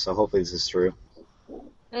 $500, so hopefully this is true.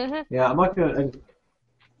 Mm-hmm. Yeah, I'm not gonna.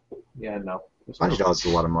 Yeah, no. $500 is a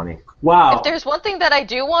lot of money. Wow. If there's one thing that I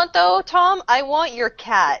do want, though, Tom, I want your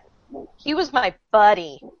cat. He was my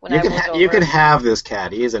buddy when I was over. You can have this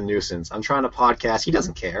cat. He is a nuisance. I'm trying to podcast. He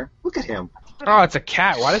doesn't care. Look at him. Oh, it's a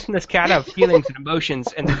cat. Why doesn't this cat have feelings and emotions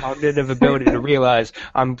and the cognitive ability to realize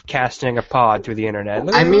I'm casting a pod through the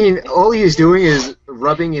internet? I mean, all he's doing is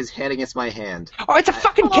rubbing his head against my hand. Oh, it's a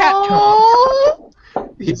fucking cat, Tom. Oh,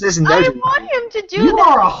 He's just I nudging. want him to do You that.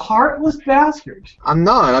 are a heartless bastard. I'm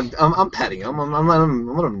not. I'm petting him. I'm letting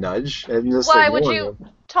him nudge. And just Why ignoring would you, him.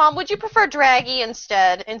 Tom? Would you prefer Draggy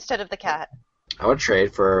instead of the cat? I would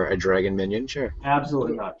trade for a dragon minion, sure.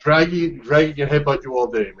 Absolutely not. Dragging can headbutt you all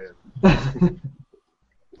day, man.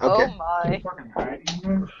 Okay. Oh my!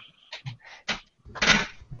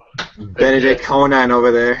 Benedict Conan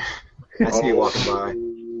over there. I see you walking by.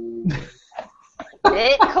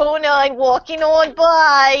 It Conan walking on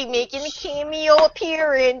by, making a cameo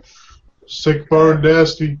appearance. Sick burn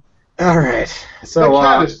nasty. All right. That So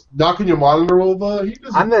cat is knocking your monitor over. He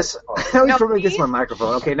doesn't. I'm this. Now he's probably gets my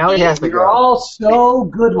microphone. Okay, now he has to You're go. all so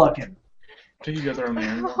good looking.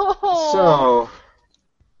 So,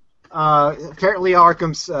 apparently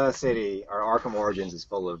Arkham City, or Arkham Origins, is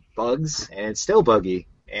full of bugs, and it's still buggy.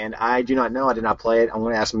 And I do not know. I did not play it. I'm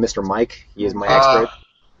going to ask Mr. Mike. He is my expert.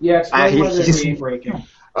 Yeah, explain whether he's- it's game breaking.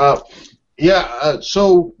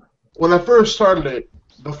 So when I first started it,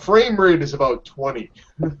 the frame rate is about 20.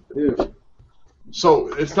 Dude.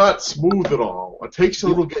 So it's not smooth at all. It takes a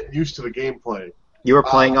little getting used to the gameplay. You were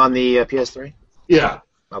playing on the PS3? Yeah.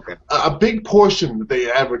 Okay. A big portion that they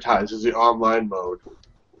advertise is the online mode.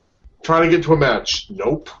 Trying to get into a match.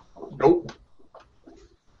 Nope.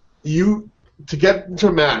 To get into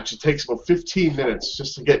a match, it takes about 15 minutes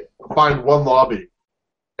just to find one lobby.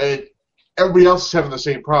 And everybody else is having the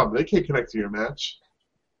same problem. They can't connect to your match.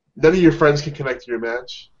 None of your friends can connect to your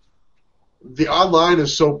match. The online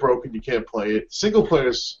is so broken you can't play it. Single player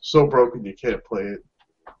is so broken you can't play it.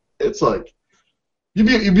 It's like you'd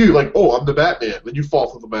be like, oh, I'm the Batman, then you fall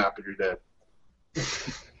through the map and you're dead.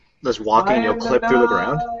 Just walking and you'll clip through the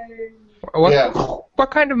ground?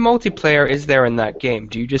 What kind of multiplayer is there in that game?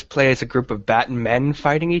 Do you just play as a group of Batmen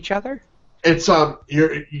fighting each other? It's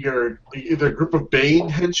you're either a group of Bane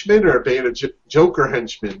henchmen or a Bane Joker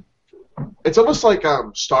henchmen. It's almost like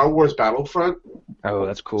Star Wars Battlefront. Oh,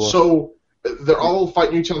 that's cool. So they're all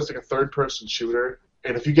fighting each other as like a third-person shooter,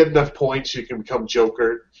 and if you get enough points, you can become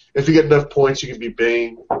Joker. If you get enough points, you can be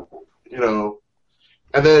Bane. You know,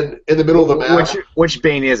 and then in the middle of the map, which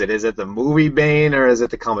Bane is it? Is it the movie Bane or is it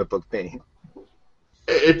the comic book Bane?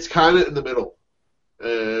 It's kind of in the middle.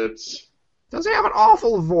 Does he have an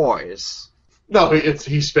awful voice? No,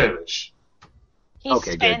 he's Spanish. He's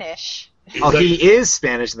Okay, good. Spanish. He is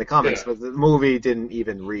Spanish in the comics, but the movie didn't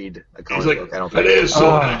even read a comic book. I don't think. It is so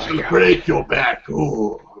I'll break your back.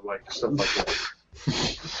 Ooh, like stuff like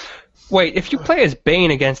that. Wait, if you play as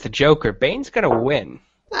Bane against the Joker, Bane's gonna win.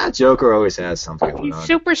 That Joker always has something going He's on.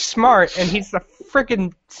 super smart, and he's the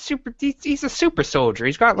freaking super. He's a super soldier.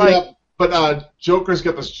 He's got like. Yeah, but Joker's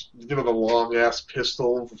got this, the long ass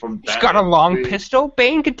pistol from. He's got a long pistol.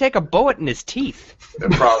 Bane could take a bullet in his teeth.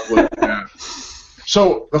 Probably, yeah.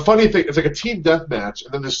 So the funny thing, it's like a team deathmatch,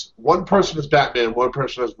 and then this one person is Batman, one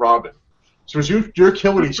person is Robin. So as you're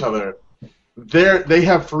killing each other, they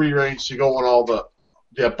have free range to go on all the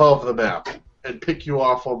above the map and pick you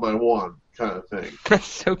off one by one, kind of thing. That's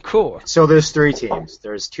so cool. So there's 3 teams.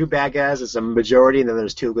 There's 2 bad guys, it's a majority, and then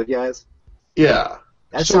there's 2 good guys? Yeah.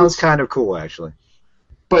 That sounds kind of cool, actually.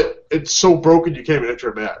 But it's so broken you can't even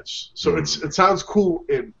enter a match. So it sounds cool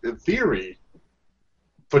in theory,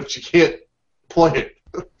 but you can't play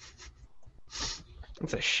it.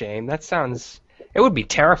 That's a shame. That sounds... It would be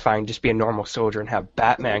terrifying just be a normal soldier and have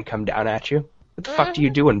Batman come down at you. What the fuck do you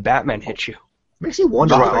do when Batman hits you? Makes you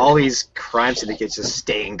wonder why all these crime syndicates just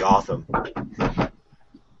stay in Gotham.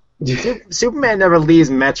 Superman never leaves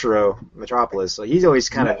Metropolis, so he's always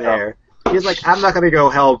kind of there. He's like, I'm not gonna go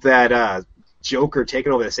help that Joker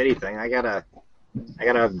taking over the city thing. I gotta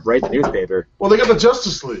write the newspaper. Well, they got the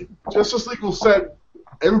Justice League. Justice League will set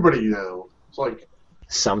everybody down. It's like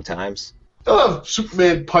sometimes they'll have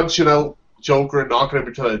Superman punching out Joker and knocking him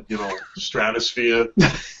into the stratosphere.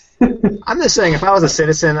 I'm just saying, if I was a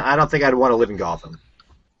citizen, I don't think I'd want to live in Gotham.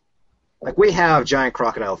 Like, we have giant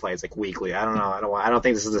crocodile fights like weekly. I don't know. I don't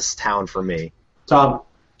think this town for me. Tom.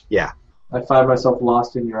 Yeah. I find myself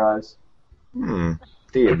lost in your eyes. Do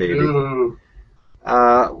you, baby?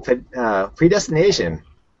 Predestination.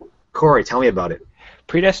 Corey, tell me about it.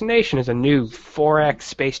 Predestination is a new 4X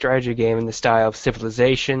space strategy game in the style of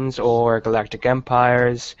Civilizations or Galactic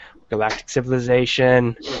Empires, Galactic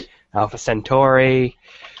Civilization, Alpha Centauri.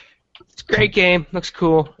 It's a great game. Looks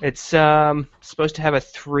cool. It's supposed to have a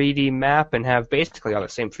 3D map and have basically all the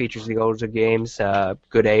same features as the older games.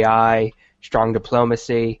 Good AI, strong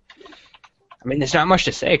diplomacy. I mean, there's not much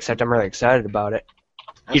to say except I'm really excited about it.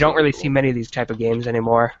 You don't really see many of these type of games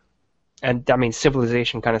anymore. And, I mean,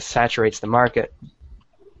 Civilization kind of saturates the market.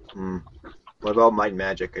 What about Might and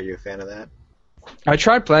Magic? Are you a fan of that? I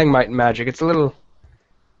tried playing Might and Magic. It's a little...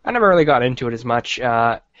 I never really got into it as much.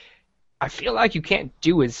 I feel like you can't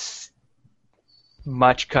do as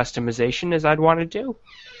much customization as I'd want to do.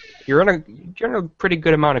 You're in a pretty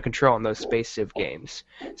good amount of control in those space civ games,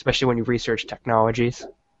 especially when you research technologies.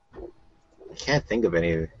 I can't think of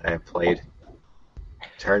any I've played.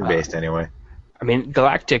 Turn-based, anyway. I mean,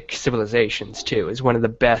 Galactic Civilizations, too, is one of the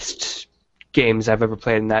best games I've ever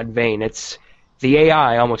played in that vein. The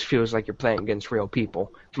AI almost feels like you're playing against real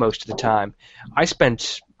people most of the time. I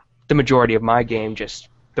spent the majority of my game just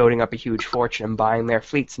building up a huge fortune and buying their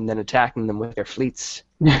fleets and then attacking them with their fleets.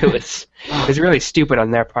 It was really stupid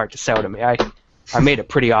on their part to sell to me. I made it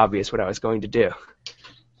pretty obvious what I was going to do.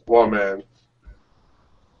 Well, man.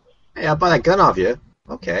 Hey, I'll buy that gun off you.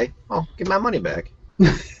 Okay. Well, give my money back.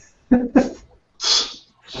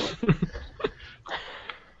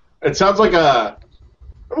 It sounds like a...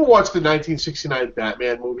 Ever watched the 1969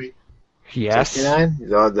 Batman movie? Yes. 69?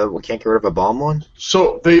 The we can't get rid of a bomb one?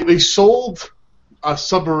 So they sold a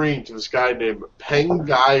submarine to this guy named Peng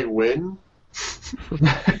Gai Win.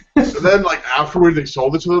 And then, afterward, they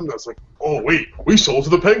sold it to them. That's like, oh, wait, we sold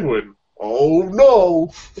to the Penguin. Oh,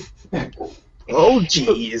 no. Oh,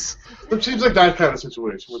 jeez. It seems like that kind of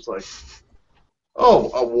situation. It's like, oh,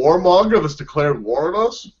 a warmonger that's declared war on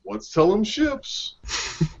us? Let's tell him ships.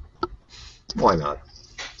 Why not?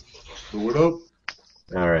 Do it up.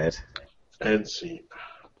 All right. And scene.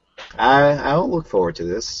 I'll look forward to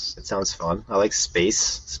this. It sounds fun. I like space.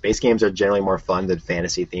 Space games are generally more fun than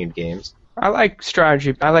fantasy-themed games. I like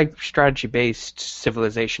strategy-based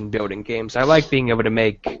civilization building games. I like being able to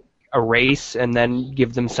make a race and then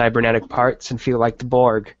give them cybernetic parts and feel like the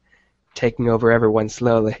Borg, taking over everyone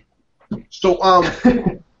slowly. So,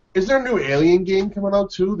 is there a new Alien game coming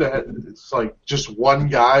out too? That it's like just one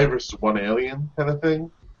guy versus one alien kind of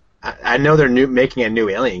thing. I know they're making a new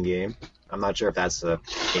Alien game. I'm not sure if that's the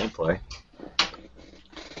gameplay.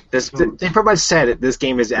 They pretty much said this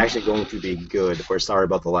game is actually going to be good. We're sorry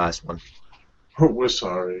about the last one. We're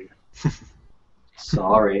sorry.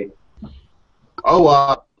 Sorry.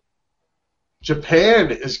 Oh,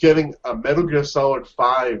 Japan is getting a Metal Gear Solid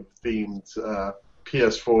 5 themed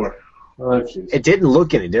PS4. Oh, jeez. It didn't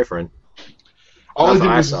look any different. All That's what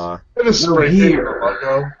I was saw. in a spray paint with a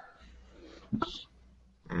logo.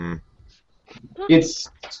 It's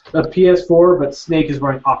a PS4, but Snake is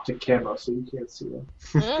wearing optic camo, so you can't see him.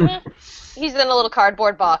 Mm-hmm. He's in a little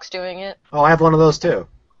cardboard box doing it. Oh, I have one of those too.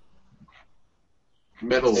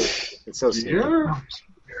 Metal It's so sneaky. Gear?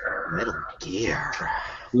 Metal Gear.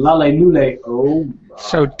 Lale Lule. Oh.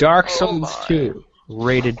 So Dark Souls my. 2,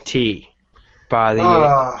 rated T by the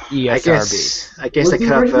ESRB. I guess Was they the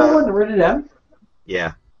cut original up one rated M?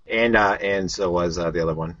 yeah, and so was the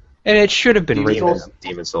other one. And it should have been rated.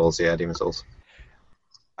 Demon Souls, yeah, Demon Souls.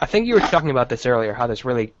 I think you were talking about this earlier, how there's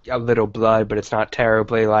really a little blood, but it's not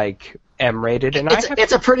terribly like M-rated. And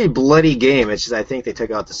It's a pretty bloody game. It's just I think they took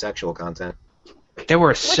out the sexual content. there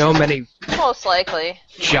were so many Most likely.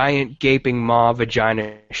 giant gaping maw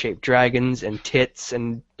vagina-shaped dragons and tits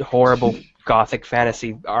and horrible gothic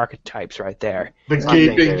fantasy archetypes right there. The I think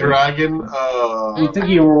gaping they- dragon. You think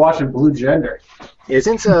you were watching Blue Gender?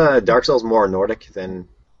 Isn't Dark Souls more Nordic than?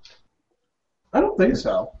 I don't think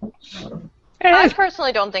so. I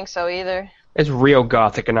personally don't think so either. It's real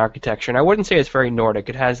gothic in architecture, and I wouldn't say it's very Nordic.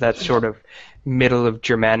 It has that sort of middle of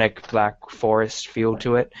Germanic Black Forest feel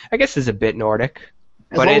to it. I guess it's a bit Nordic.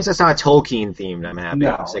 As But long as it's not Tolkien themed, I'm happy.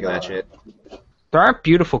 No, I'm sick of that shit. There aren't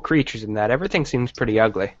beautiful creatures in that. Everything seems pretty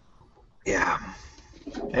ugly. Yeah.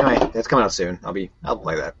 Anyway, that's coming out soon. I'll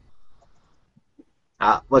play that.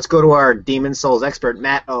 Let's go to our Demon Souls expert,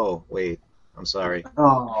 Matt. Oh, wait. I'm sorry.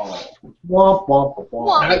 Oh. Womp, womp, womp.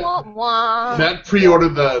 Wah, wah, wah. Matt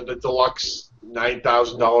pre-ordered the deluxe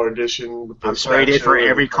 $9,000 edition. With the I'm sorry, I did for Smash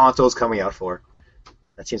every and- console it's coming out for.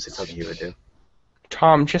 That seems like something you would do.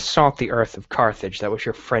 Tom, just salt the earth of Carthage. That was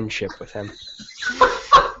your friendship with him.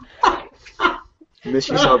 Miss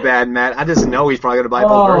you so bad, Matt. I just know he's probably going to buy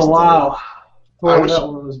both Oh, versions. wow. I Boy, wish- that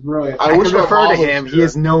one was brilliant. I wish can my refer mom to was him. here. He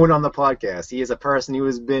is known on the podcast. He is a person who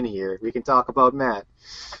has been here. We can talk about Matt.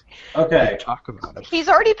 Okay. Talk about it. He's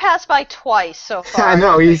already passed by twice so far. I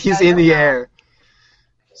know, he's I in don't the know. air.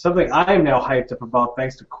 Something I am now hyped up about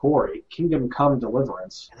thanks to Corey. Kingdom Come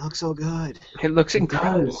Deliverance. It looks so good. It looks It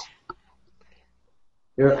incredible. does. I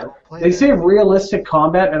Yeah. haven't played They it. say realistic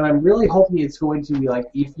combat, and I'm really hoping it's going to be like,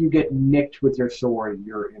 if you get nicked with your sword,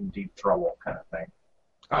 you're in deep trouble kind of thing.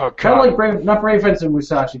 Oh, Kind God. of like not Brave Fence and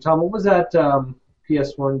Musashi. Tom, what was that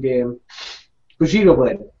PS1 game? Bushido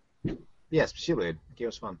Blade. Yes, Bushido. It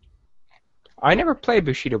was fun. I never played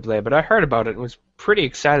Bushido Blade, but I heard about it and was pretty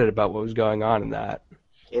excited about what was going on in that.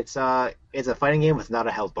 It's a fighting game with not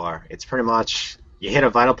a health bar. It's pretty much you hit a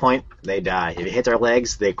vital point, they die. If it hits their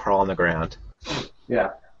legs, they crawl on the ground.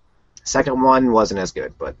 Yeah. Second one wasn't as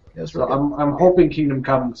good, but it was So really good. I'm hoping Kingdom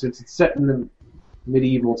Come, since it's set in the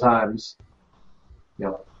medieval times, you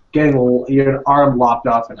know, getting your arm lopped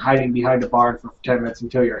off and hiding behind a barn for 10 minutes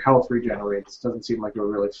until your health regenerates doesn't seem like it would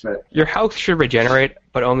really fit. Your health should regenerate,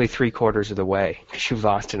 but only 3/4 of the way, because you've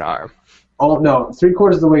lost an arm. Oh no,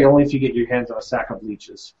 3/4 of the way only if you get your hands on a sack of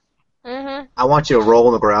leeches. Mm-hmm. I want you to roll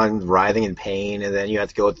on the ground, writhing in pain, and then you have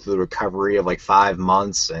to go through the recovery of like 5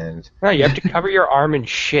 months. And No, you have to cover your arm in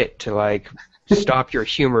shit to, like, stop your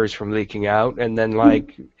humors from leaking out, and then,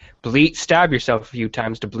 like, stab yourself a few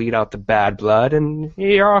times to bleed out the bad blood, and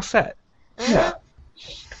you're all set. Yeah.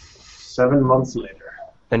 7 months later.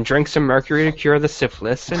 Then drink some mercury to cure the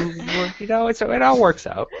syphilis, and, you know, it all works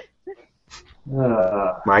out.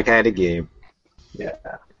 my kind of game. Yeah.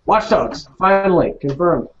 Watch Dogs, finally,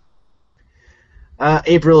 confirmed.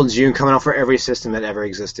 April and June coming out for every system that ever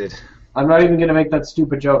existed. I'm not even going to make that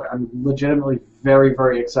stupid joke. I'm legitimately very,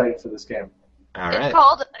 very excited for this game. All It's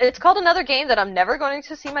right. called another game that I'm never going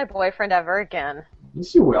to see my boyfriend ever again.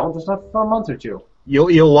 Yes, you will, just not for a month or two.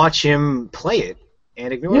 You'll watch him play it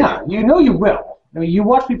and ignore Yeah, you. you know you will. I mean, you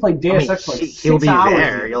watch me play I Deus mean, Ex for like 6 he'll be hours.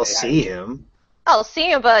 there. the You'll other day. see him. I'll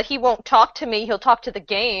see him, but he won't talk to me. He'll talk to the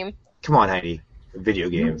game. Come on, Heidi. Video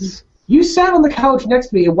games. You sat on the couch next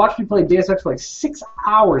to me and watched me play Deus Ex for like 6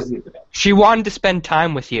 hours the other day. She wanted to spend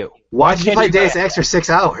time with you. Why did you can't play you do Deus that? Ex for 6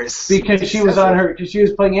 hours? Because she was on her, because she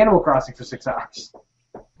was playing Animal Crossing for 6 hours.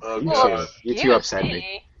 God. You two upset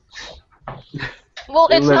me. Well,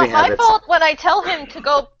 Your it's not living my habits. fault when I tell him to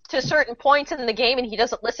go to certain points in the game and he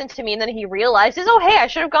doesn't listen to me, and then he realizes, oh, hey, I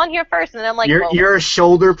should have gone here first, and then I'm like, well, You're a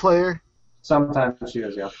shoulder player? Sometimes she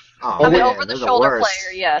is, yeah. Oh, I'm an man, over the those are shoulder worse.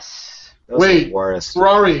 player, yes. Those Wait. are the worst.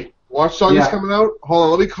 Ferrari, Watch Dogs Yeah. is coming out. Hold on,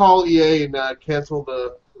 let me call EA and cancel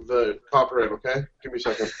the copyright, okay? Give me a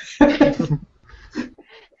second.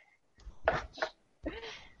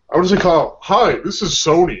 I was gonna call. Hi, this is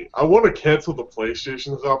Sony. I want to cancel the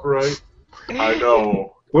PlayStation copyright. I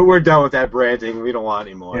know. We're done with that branding. We don't want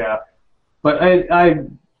anymore. Yeah. But I,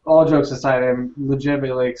 all jokes aside, I'm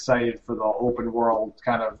legitimately excited for the open world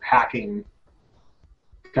kind of hacking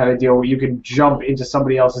kind of deal where you can jump into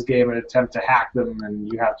somebody else's game and attempt to hack them,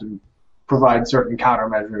 and you have to provide certain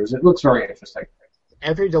countermeasures. It looks very interesting.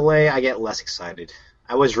 Every delay, I get less excited.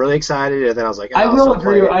 I was really excited, and then I was like, I I'll will still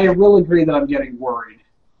play agree. it. I will agree that I'm getting worried,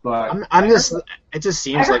 but I'm just. It just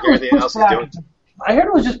seems like everything else is doing. I heard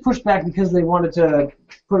it was just pushed back because they wanted to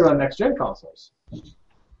put it on next-gen consoles.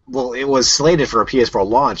 Well, it was slated for a PS4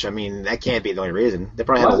 launch. I mean, that can't be the only reason. They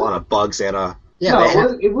probably had a lot of bugs that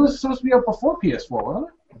it was supposed to be out before PS4, wasn't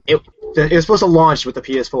it? It was supposed to launch with the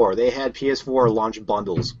PS4. They had PS4 launch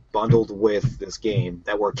bundles bundled with this game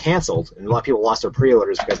that were canceled, and a lot of people lost their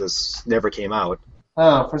pre-orders because this never came out.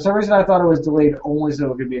 For some reason I thought it was delayed only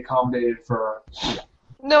so it could be accommodated for...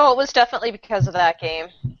 No, it was definitely because of that game.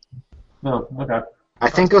 No, okay. I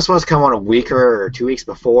think it was supposed to come on a week or 2 weeks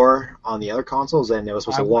before on the other consoles, and it was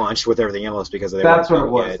supposed to launch with everything else because they That's what it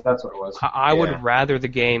was. That's what it was. I would rather the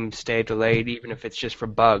game stay delayed, even if it's just for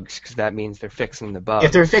bugs, because that means they're fixing the bugs.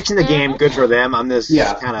 If they're fixing the game, good for them. I'm just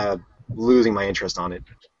kind of losing my interest on it.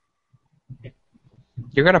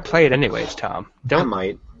 You're gonna play it anyways, Tom. I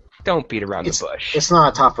might. Don't beat around the bush. It's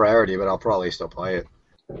not a top priority, but I'll probably still play it.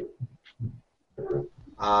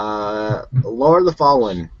 Lord of the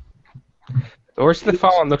Fallen. Lord of the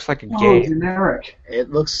Fallen looks like a game. Oh, generic. It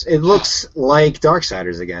looks like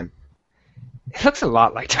Darksiders again. It looks a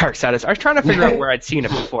lot like Darksiders. I was trying to figure out where I'd seen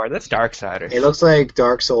it before. That's Darksiders. It looks like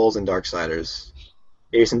Dark Souls and Darksiders.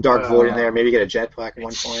 Maybe some Dark Void in there. Maybe get a jetpack at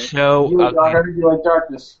one point. So you like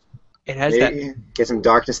darkness. It has Get some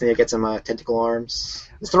darkness in there. Get some tentacle arms.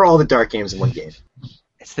 Let's throw all the dark games in one game.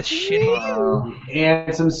 It's the shittiest.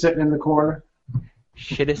 Ansem sitting in the corner.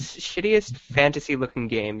 Shittiest fantasy-looking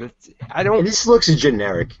game. This looks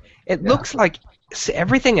generic. It looks like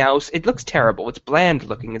everything else. It looks terrible. It's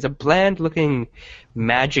bland-looking. It's a bland-looking,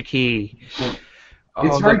 magic-y...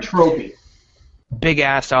 It's very tropey.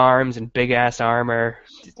 Big-ass arms and big-ass armor.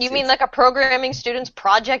 You mean like a programming student's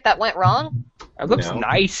project that went wrong? It looks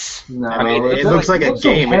nice. No, I mean, it looks like a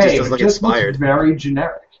game. Okay. It just doesn't look inspired. Looks very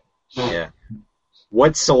generic. Yeah.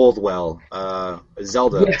 What sold well?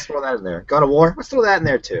 Zelda. Let's throw that in there. God of War. Let's throw that in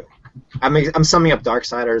there too. I'm summing up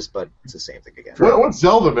Darksiders, but it's the same thing again. What's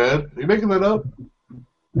Zelda, man? Are you making that up?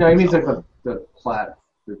 No, he means like the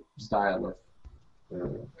style of. I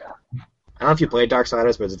don't know if you played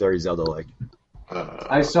Darksiders, but it's very Zelda-like.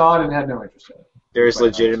 I saw it and had no interest in it. There's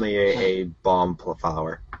legitimately a bomb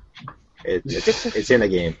flower. It's in the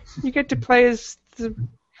game. You get to play as the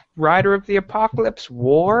Rider of the Apocalypse,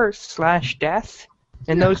 War/Death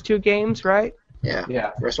in those two games, right?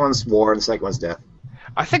 Yeah. First one's War and the second one's Death.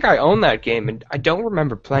 I think I own that game, and I don't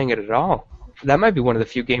remember playing it at all. That might be one of the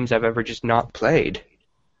few games I've ever just not played.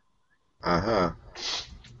 Uh-huh.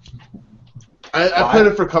 I played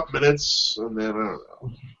it for a couple minutes, and then, I don't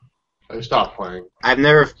know. I stopped playing. I've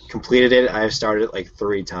never completed it. I've started it like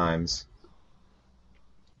 3 times.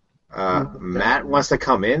 Matt wants to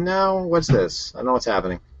come in now? What's this? I don't know what's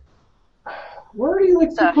happening. Where are you like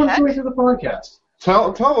 2 months away through the podcast?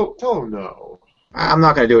 Tell him no. I'm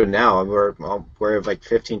not going to do it now. We're like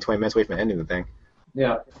 15, 20 minutes away from ending the thing.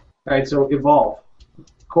 Yeah. All right, so Evolve.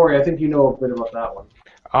 Corey, I think you know a bit about that one.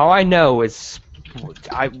 All I know is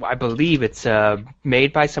I believe it's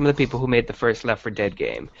made by some of the people who made the first Left 4 Dead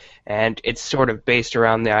game, and it's sort of based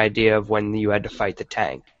around the idea of when you had to fight the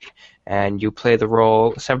tank. And you play the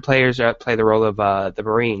role, some players play the role of the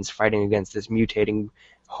Marines fighting against this mutating,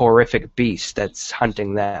 horrific beast that's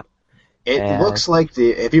hunting them. It looks like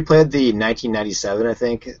if you played the 1997, I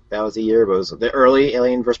think that was the year, but it was the early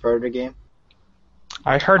Alien vs. Predator game.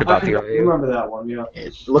 I heard about the I remember that one, yeah.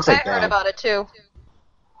 It looks like that. I heard about it too.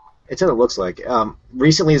 It's what it looks like.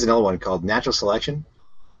 Recently there's another one called Natural Selection.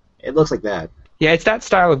 It looks like that. Yeah, it's that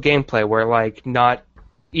style of gameplay where, like, not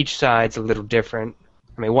each side's a little different.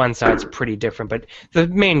 I mean, one side's pretty different, but the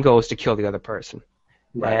main goal is to kill the other person.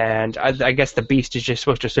 Right. And I guess the beast is just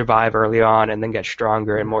supposed to survive early on and then get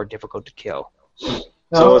stronger and more difficult to kill.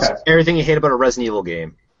 So it's everything you hate about a Resident Evil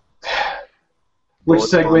game. Which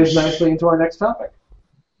segues nicely into our next topic.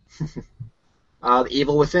 The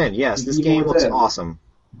Evil Within. Yes, this game looks awesome.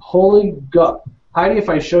 Holy God. Heidi, if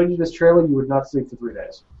I showed you this trailer, you would not sleep for 3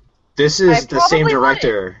 days. This is the same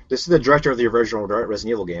director. This is the director of the original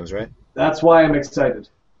Resident Evil games, right? That's why I'm excited.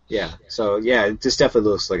 Yeah. So this definitely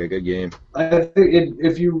looks like a good game. I think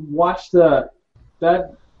if you watch that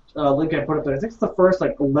link I put up there, I think it's the first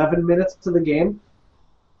 11 minutes to the game.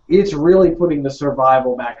 It's really putting the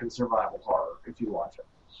survival back in survival horror. If you watch it.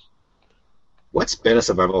 What's been a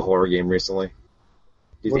survival horror game recently?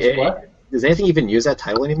 What? Does anything even use that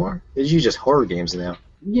title anymore? They use just horror games now.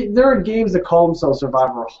 Yeah, there are games that call themselves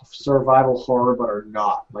survival horror, but are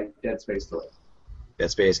not, like Dead Space 3.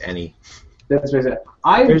 Dead Space, any. Dead Space.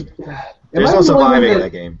 There's no surviving in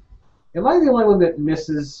that game. Am I the only one that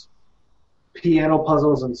misses piano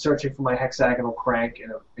puzzles and searching for my hexagonal crank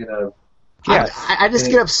in a Yes. I just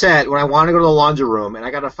get upset when I want to go to the laundry room and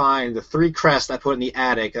I got to find the 3 crests I put in the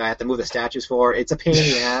attic that I have to move the statues for. It's a pain in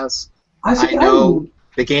the ass. I know.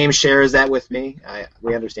 The game shares that with me.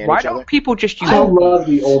 We understand Why each other. don't people just use? I love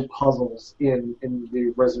the old puzzles in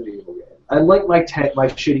the Resident Evil game. I like my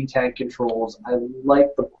shitty tank controls. I like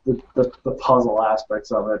the puzzle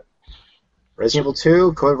aspects of it. Resident Evil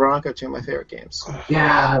 2, Code Veronica, 2 of my favorite games.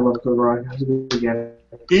 Yeah, I love Code Veronica. It's a good game.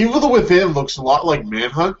 Evil Within looks a lot like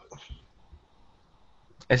Manhunt.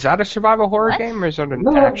 Is that a survival horror What? game or is it an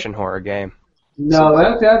No. action horror game? No,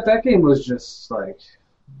 that game was just like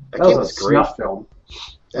That that game was was a great. snuff film.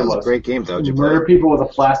 That was a great game, though. Did you play Murder it? people with a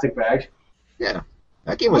plastic bag. Yeah.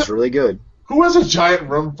 That game was really good. Who has a giant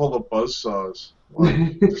room full of buzzsaws?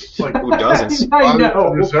 Like, like Who doesn't? I on know.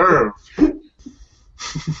 reserve.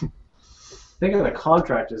 Think of the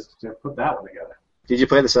contractors to put that one together. Did you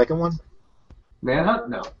play the second one? Manhunt?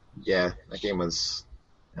 No. Yeah, that game was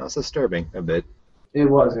disturbing a bit. It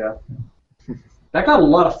was, yeah. That got a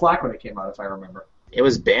lot of flack when it came out, if I remember. It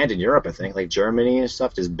was banned in Europe, I think. Like Germany and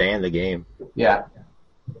stuff just banned the game. Yeah.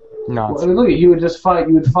 No. Well, I mean, look, you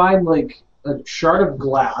would find like a shard of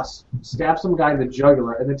glass, stab some guy in the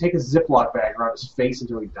jugular, and then take a Ziploc bag around his face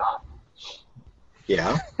until he died.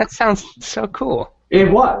 Yeah. That sounds so cool. It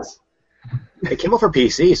was. It came out for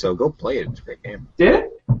PC, so go play it. It's a great game. Did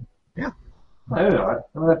it? Yeah. I don't know.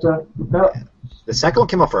 I'm gonna have to look that up. The second one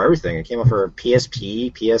came out for everything. It came out for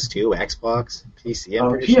PSP, PS2, Xbox, PC. I'm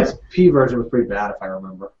pretty sure. PSP version was pretty bad, if I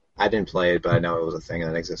remember. I didn't play it, but I know it was a thing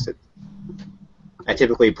that existed. I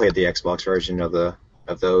typically played the Xbox version of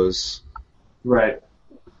those. Right.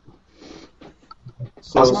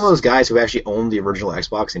 I was one of those guys who actually owned the original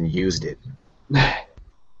Xbox and used it.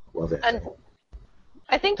 Love it. And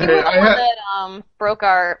I think you Hey, were the I one had-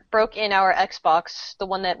 that broke in our Xbox, the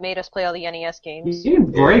one that made us play all the NES He games.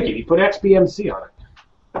 didn't break it. He put XBMC on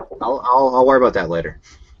it. I'll worry about that later.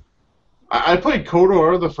 I played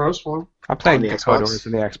KOTOR, the first one. I played On the the Xbox? Codors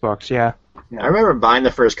in the Xbox, yeah. I remember buying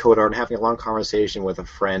the first KOTOR and having a long conversation with a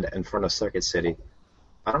friend in front of Circuit City.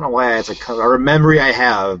 I don't know why it's a memory I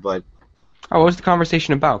have, but Oh, what was the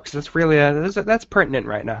conversation about? Because that's really that's pertinent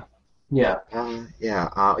right now. Yeah.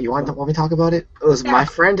 you want me to talk about it? It was my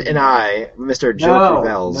friend and I, Mr. Joe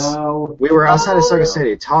Cravels. No. We were outside of Circuit No.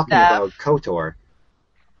 City talking Stop. about KOTOR.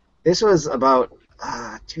 This was about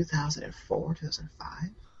 2004, 2005. I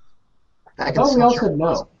Back in thought we all summer. said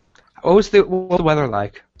no. What was the weather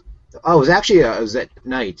like? Oh, it was actually it was at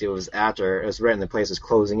night. It was after. It was right when the place was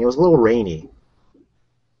closing. It was a little rainy.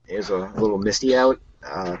 It was a little misty out.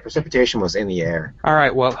 Precipitation was in the air. All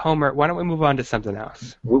right, well, Homer, why don't we move on to something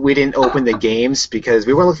else? We didn't open the games because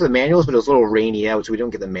we were looking at the manuals, but it was a little rainy out, so we don't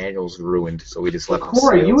get the manuals ruined. So we just left them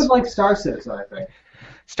Corey, you sealed. would like Star Citizen, I think.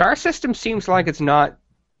 Star System seems like it's not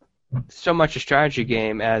so much a strategy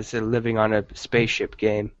game as a living on a spaceship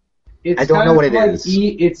game. It's I don't kind know of what it like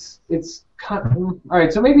is. It's kind of, all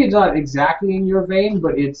right. So maybe it's not exactly in your vein,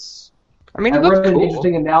 but it's. I mean, I it looks read an cool.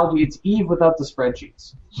 interesting analogy. It's Eve without the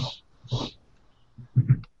spreadsheets.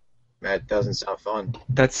 That doesn't sound fun.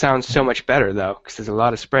 That sounds so much better, though, because there's a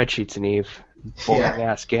lot of spreadsheets in Eve.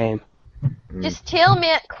 Boring-ass game. Just tell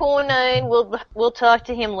Matt Cornine we'll talk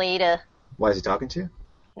to him later. Why is he talking to you?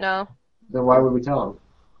 No. Then why would we tell him?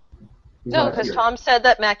 He's No, not because here. Tom said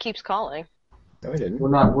that Matt keeps calling. No, he didn't. We're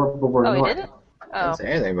not. We're Oh, he not. didn't? I Oh. didn't say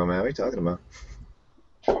anything about Matt. What are you talking about?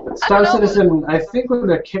 Star know. Citizen. I think when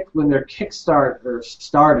their Kickstarter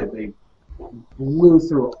started, they blew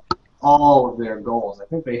through all of their goals. I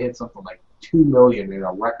think they hit something like 2 million in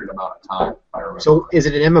a record amount of time. If I remember. So is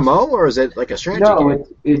it an MMO or is it like a strategy no, game?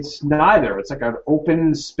 it's neither. It's like an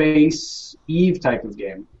open space Eve type of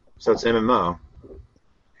game. So it's an MMO.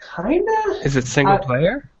 Kinda. Is it single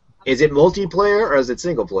player? Is it multiplayer or is it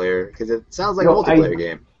single player? Because it sounds like No, a multiplayer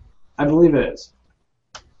game. I believe it is.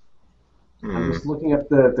 Hmm. I'm just looking at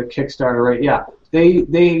the Kickstarter rate. Yeah,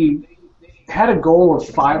 they had a goal of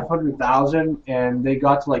 500,000 and they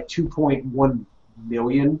got to like 2.1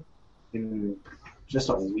 million in just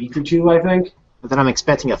a week or two, I think. But then I'm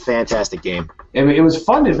expecting a fantastic game. I mean, it was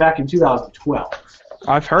funded back in 2012.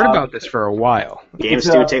 I've heard about this for a while. Games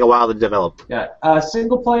It's, do take a while to develop. Yeah,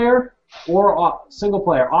 single player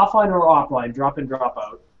offline or offline, drop in, drop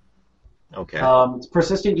out. Okay. It's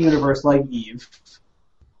persistent universe like Eve.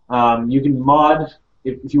 You can mod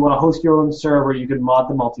if you want to host your own server. You can mod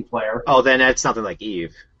the multiplayer. Oh, then that's something like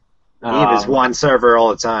Eve. Eve is one server all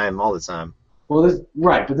the time. Well,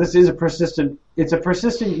 but this is a persistent. It's a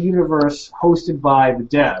persistent universe hosted by the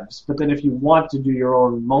devs. But then, if you want to do your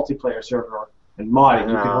own multiplayer server and mod it,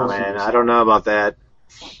 you can Oh host man, it. I don't know about that.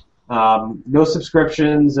 No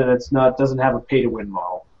subscriptions, and doesn't have a pay-to-win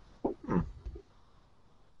model.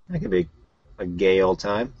 That could be a gay old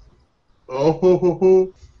time. Oh, ho, ho,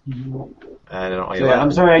 ho. I don't know. So,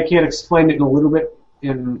 I'm sorry, I can't explain it in a little bit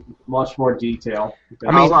in much more detail.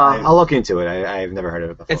 I mean, I'll look into it. I've never heard of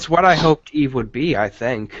it before. It's what I hoped Eve would be, I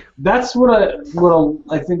think. That's what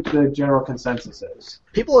I think the general consensus is.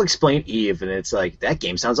 People explain Eve, and it's like, that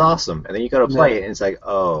game sounds awesome. And then you go to play it, and it's like,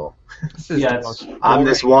 oh, I'm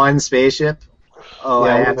this one spaceship. Oh,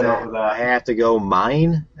 Yeah, I we've have been to. over that. I have to go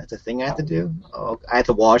mine. That's a thing I have to do. Oh, I have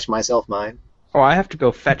to wash myself mine. Oh, I have to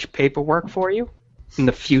go fetch paperwork for you in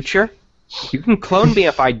the future? You can clone me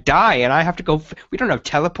if I die, and I have to go... We don't have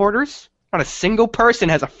teleporters? Not a single person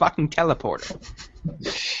has a fucking teleporter.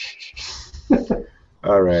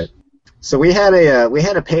 All right. So we had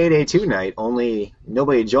a Payday 2 night. Only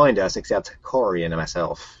nobody joined us except Corey and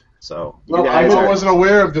myself. So you Well, guys I wasn't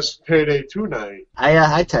aware of this Payday 2 night.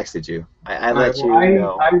 I texted you. I let you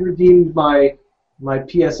know. I redeemed my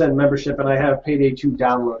PSN membership, and I have Payday 2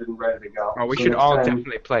 downloaded and ready to go. Oh, we So should next all time-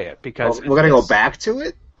 definitely play it, because... We're gonna go back to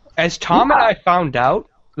it. As Tom and I found out...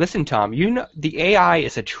 Listen, Tom, you know the AI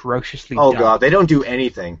is atrociously Oh dumb. god, they don't do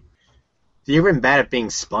anything. They're even bad at being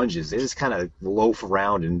sponges. They just kind of loaf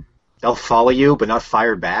around and they'll follow you but not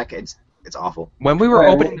fire back. It's awful. When we were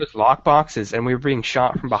Right, opening those lockboxes and we were being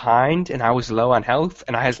shot from behind and I was low on health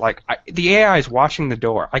and I was like, the AI is watching the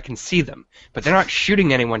door. I can see them, but they're not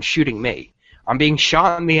shooting anyone shooting me. I'm being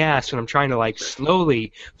shot in the ass when I'm trying to like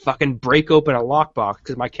slowly fucking break open a lockbox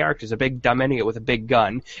because my character's a big dumb idiot with a big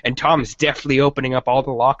gun and Tom's deftly opening up all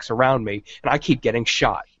the locks around me and I keep getting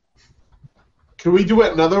shot. Can we do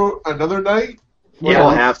it another night? Yeah, Yeah, we'll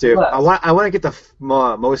have to. let's. I want to get the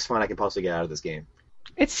most fun I can possibly get out of this game.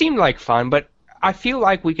 It seemed like fun, but I feel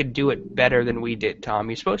like we could do it better than we did, Tom.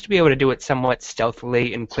 You're supposed to be able to do it somewhat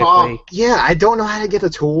stealthily and quickly. Yeah, I don't know how to get the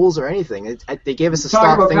tools or anything. They gave us the Talking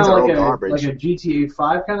stock about things kind that of are like all a garbage. GTA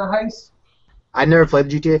 5 kind of heist. I never played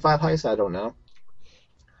the GTA 5 heist. I don't know.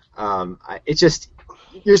 It's just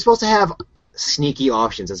you're supposed to have sneaky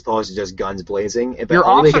options as opposed to just guns blazing. But You're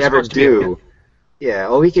all we also could ever supposed to be able do,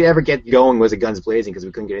 all we could ever get going was the guns blazing because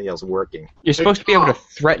we couldn't get anything else working. You're supposed to be able to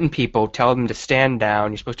threaten people, tell them to stand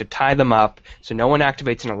down. You're supposed to tie them up so no one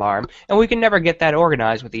activates an alarm, and we can never get that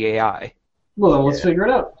organized with the AI. Well, then let's figure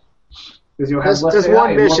it out. Because you'll have less There's AI one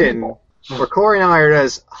and more mission people. where Corey and I are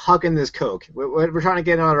just hucking this coke. We're trying to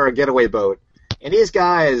get on our getaway boat, and these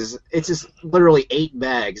guys, it's just literally 8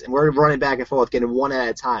 bags, and we're running back and forth, getting one at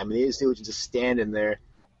a time, and these dudes are just standing there.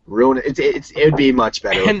 It would be much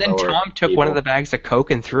better. And with then lower Tom took people. one of the bags of Coke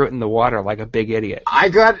and threw it in the water like a big idiot. I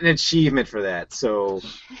got an achievement for that, so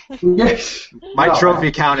Yes. my No.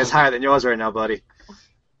 trophy count is higher than yours right now, buddy.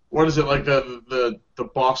 What is it, like the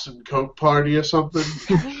Boston Coke party or something?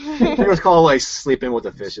 I think it was called like sleeping with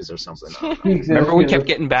the fishes or something. Remember we kept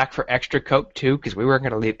getting back for extra Coke too because we weren't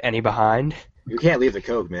going to leave any behind? You can't leave the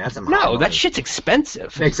coke, man. That's some hot No, money. that shit's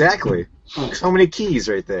expensive. Exactly. So many keys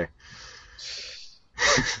right there.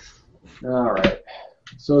 All right.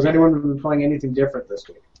 So has anyone been playing anything different this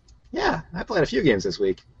week? Yeah, I played a few games this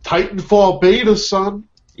week. Titanfall beta, son.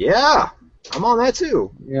 Yeah, I'm on that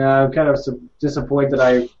too. Yeah, I'm kind of disappointed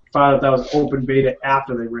I found out that was open beta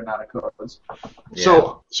after they ran out of codes.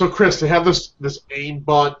 Yeah. So Chris, they have this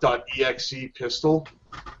aimbot.exe pistol.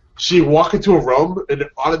 So you walk into a room and it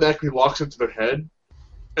automatically locks into their head,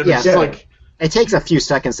 and Yeah. it's just like It takes a few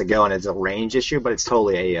seconds to go, and it's a range issue, but it's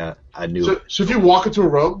totally a new. so if you walk into a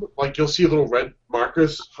room, like you'll see little red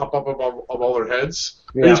markers hop up above all their heads,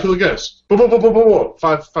 and you Yeah. just go like this, boom, boom, boom, boom, boom, boom,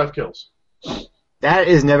 five kills. That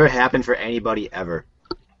has never happened for anybody ever.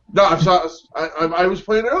 No, I was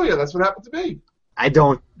playing earlier. That's what happened to me. I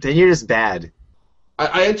don't. Then you're just bad.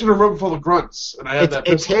 I entered a room full of grunts, and I had that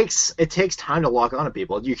It pistol. takes time to lock onto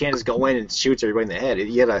people. You can't just go in and shoot everybody in the head.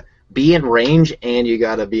 You gotta be in range, and you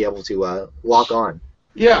gotta be able to lock on.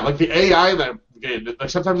 Yeah, like the AI in that game. Like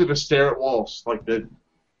sometimes they just stare at walls, like the.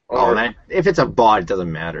 If it's a bot, it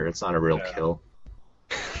doesn't matter. It's not a real Yeah. kill.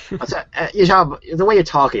 The way you're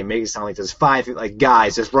talking makes it sound like there's 5 like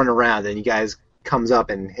guys just running around, and you guys comes up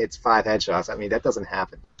and hits 5 headshots. I mean, that doesn't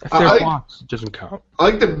happen. If they're I- bots, it doesn't count. I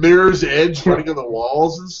like the mirror's edge running on the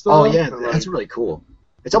walls and stuff. Oh yeah, and, like, that's really cool.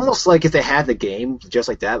 It's almost like if they had the game just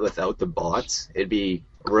like that without the bots, it'd be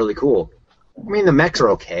really cool. I mean, the mechs are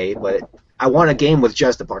okay, but I want a game with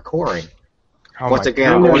just the parkouring. Oh Once my again,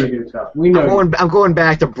 We I'm know going, you do stuff. We know. I'm going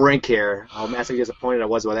back to Brink here. How massively disappointed I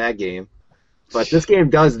was with that game. But this game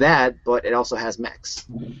does that, but it also has mechs.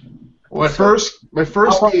 my first I'll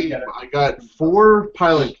probably game, get it. I got 4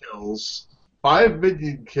 pilot kills, 5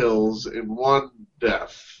 minion kills, and 1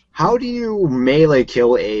 death. How do you melee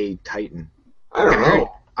kill a Titan? I don't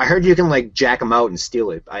know. I heard you can like jack them out and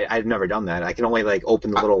steal it. I've never done that. I can only like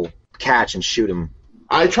open the little catch and shoot them.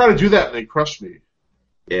 I try to do that and they crush me.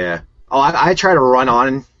 Yeah. Oh, I tried to run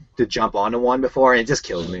on to jump onto one before and it just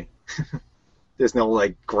killed me. There's no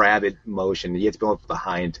like grab it motion. You have to go up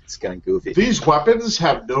behind. It's kind of goofy. These weapons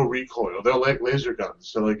have no recoil. They're like laser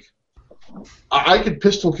guns. They're like, I can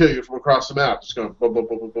pistol kill you from across the map. Just going boom, boom,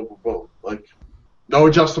 boom, boom, boom, boom, boom. Like, no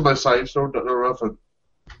adjusting my sights, no nothing.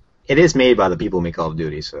 It is made by the people who make Call of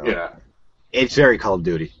Duty, so Yeah. it's very Call of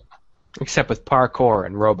Duty. Except with parkour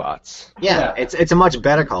and robots. Yeah, it's a much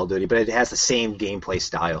better Call of Duty, but it has the same gameplay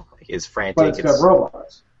style. Like, it's frantic. But it's got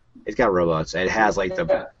robots. It's got robots. And it has like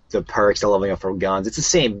the perks to leveling up from guns. It's the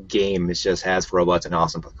same game. It just has robots and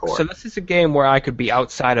awesome parkour. So this is a game where I could be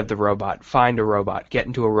outside of the robot, find a robot, get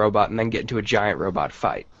into a robot, and then get into a giant robot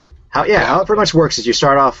fight. How it pretty much works is you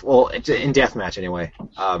start off, well, in deathmatch anyway.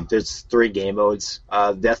 There's 3 game modes.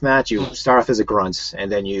 Deathmatch, you start off as a grunt,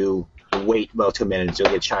 and then you wait about 2 minutes. You'll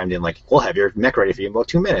get chimed in like, we'll have your mech ready for you in about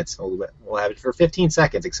 2 minutes. We'll have it for 15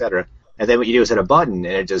 seconds, etc. And then what you do is hit a button,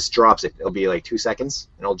 and it just drops it. It'll be like 2 seconds,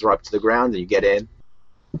 and it'll drop to the ground, and you get in.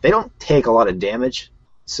 They don't take a lot of damage,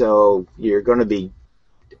 so you're going to be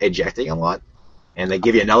ejecting a lot. And they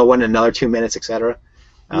give you another one in another 2 minutes, etc.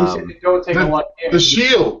 You said they don't take a lot of damage. The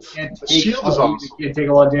shield. The shield is awesome. You can't take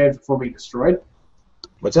a lot of damage before being destroyed?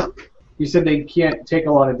 What's up? You said they can't take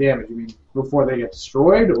a lot of damage. You mean before they get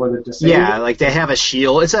destroyed or the disabled? Yeah, like they have a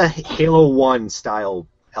shield. It's a Halo 1 style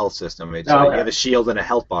health system. It's like you have a shield and a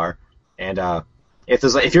health bar. And if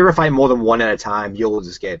you ever fight more than one at a time, you'll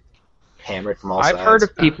just get hammered from all sides. I've heard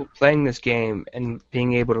of people playing this game and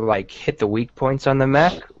being able to like hit the weak points on the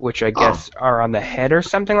mech, which I guess are on the head or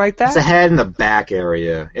something like that. It's the head and the back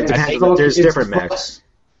area. It depends. There's different mechs.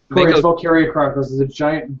 It's Valkyria Chronicles. There's a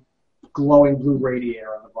giant glowing blue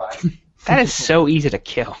radiator on the back. That is so easy to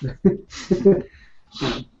kill.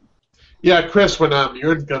 Yeah, Chris, when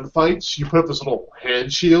you're in gunfights, you put up this little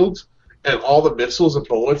hand shield, and all the missiles and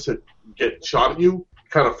bullets that get shot at you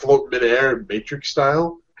kind of float midair in Matrix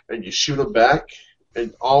style, and you shoot them back,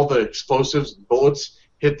 and all the explosives and bullets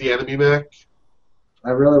hit the enemy mech.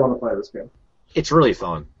 I really want to play this game. It's really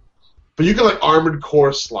fun. But you can like Armored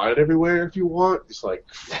Core slide everywhere if you want. It's like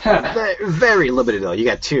very limited though. You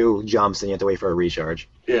got 2 jumps and you have to wait for a recharge.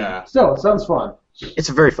 Yeah. Still, it sounds fun. It's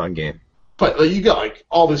a very fun game. But you got like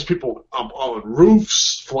all these people on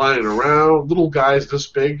roofs flying around, little guys this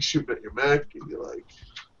big shooting at your mech, and you're like.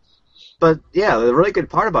 But yeah, the really good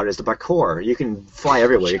part about it is the parkour. You can fly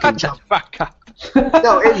everywhere. You can jump. Fuck up.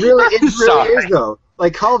 No, it really is though.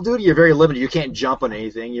 Like Call of Duty, you're very limited. You can't jump on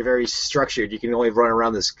anything. You're very structured. You can only run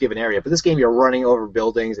around this given area. But this game, you're running over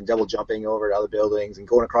buildings and double jumping over other buildings and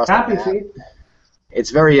going across. Happy the map. feet. It's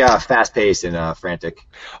very fast-paced and frantic.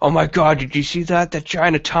 Oh my god, did you see that? That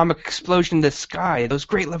giant atomic explosion in the sky. Those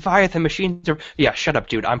great Leviathan machines are... Yeah, shut up,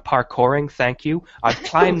 dude. I'm parkouring, thank you. I've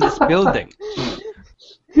climbed this building.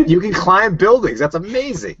 You can climb buildings. That's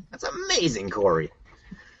amazing. That's amazing, Corey.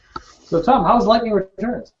 So, Tom, how's Lightning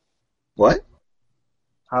Returns? What?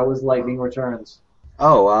 How was Lightning Returns?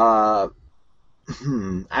 Oh,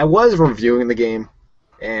 I was reviewing the game,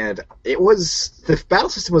 and the battle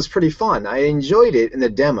system was pretty fun. I enjoyed it in the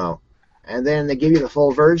demo, and then they give you the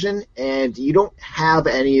full version, and you don't have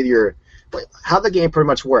any of your... How the game pretty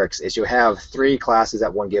much works is you have 3 classes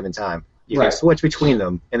at one given time. You can switch between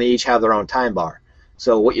them, and they each have their own time bar.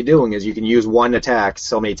 So what you're doing is you can use one attack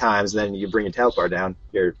so many times, and then you bring your health bar down,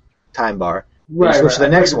 your time bar, and you switch to the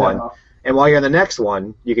next one. And while you're in the next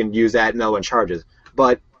one, you can use that and no one charges.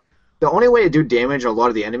 But the only way to do damage on a lot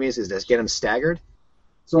of the enemies is to get them staggered.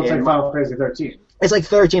 So it's like Final Fantasy 13. It's like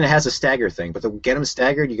 13, it has a stagger thing. But to get them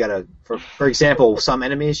staggered, you gotta, for example, some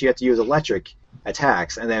enemies, you have to use electric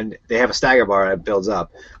attacks, and then they have a stagger bar that builds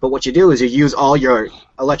up. But what you do is you use all your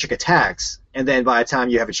electric attacks, and then by the time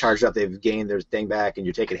you have it charged up, they've gained their thing back, and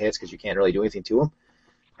you're taking hits because you can't really do anything to them.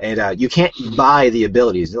 And you can't buy the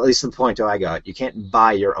abilities, at least the point I got. You can't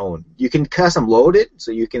buy your own. You can custom load it,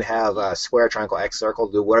 so you can have a square, triangle, X, circle,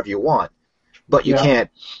 do whatever you want. But you can't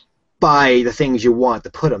buy the things you want to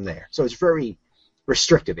put them there. So it's very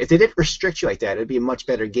restrictive. If they didn't restrict you like that, it'd be a much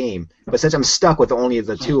better game. But since I'm stuck with only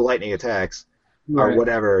the 2 lightning attacks, or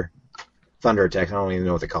whatever, thunder attacks, I don't even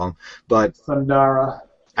know what they call them. But Thundara.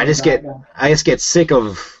 I just get sick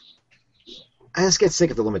of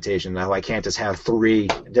the limitation. Now I can't just have 3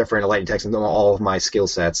 different lightning attacks and know all of my skill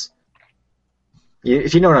sets.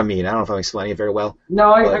 If you know what I mean. I don't know if I'm explaining it very well.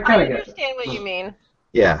 No, I kind of get it. I understand what you mean.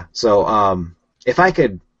 Yeah, so if I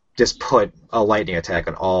could just put a lightning attack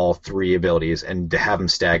on all 3 abilities and have them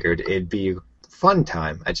staggered, it'd be fun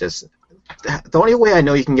time. The only way I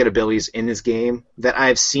know you can get abilities in this game that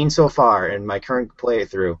I've seen so far in my current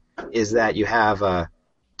playthrough is that you have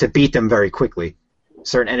to beat them very quickly.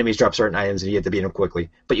 Certain enemies drop certain items and you have to beat them quickly.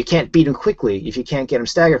 But you can't beat them quickly if you can't get them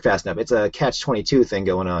staggered fast enough. It's a catch-22 thing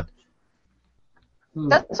going on.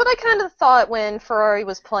 That's what I kind of thought when Ferrari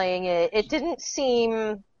was playing it. It didn't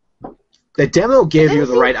seem... The demo gave It you didn't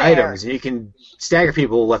the seem right fair. items, and you can stagger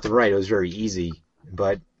people left and right. It was very easy,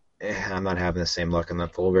 but I'm not having the same luck in the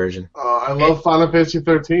full version. I love Final Fantasy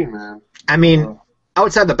 13, man. I mean,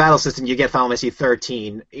 outside the battle system, you get Final Fantasy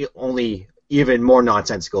 13, only even more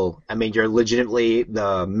nonsensical. I mean, you're legitimately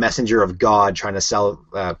the messenger of God trying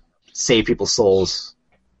to save people's souls.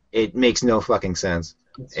 It makes no fucking sense.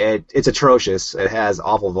 It's atrocious. It has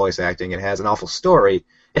awful voice acting. It has an awful story.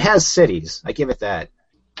 It has cities. I give it that.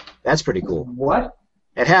 That's pretty cool. What?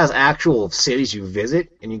 It has actual cities you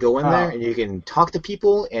visit, and you go in there, and you can talk to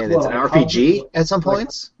people, and it's an Well, RPG at some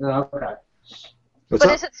points. Okay. What's But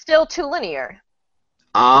up? is it still too linear?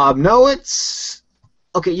 No, it's...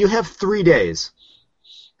 Okay, you have 3 days.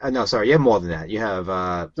 No, sorry, you have more than that. You have...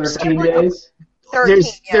 13 days? 13,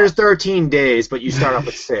 There's 13 days, but you start off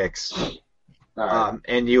with 6. All right.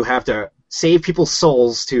 And you have to save people's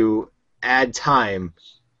souls to add time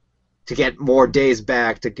to get more days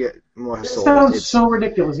back to get more This souls. sounds so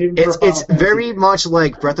ridiculous. Even for It's Final Fantasy. very much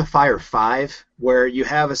like Breath of Fire 5, where you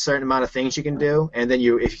have a certain amount of things you can do, and then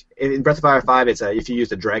if in Breath of Fire 5, it's if you use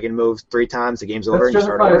the dragon move 3 times, the game's over and you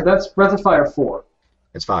start over. That's Breath of Fire 4.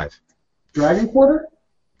 It's 5. Dragon Quarter?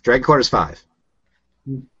 Dragon Quarter's 5.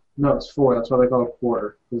 No, it's 4. That's why they call it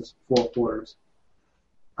quarter. It's 4 quarters.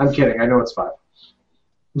 I'm kidding. I know it's 5.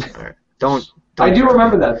 All right. Don't I do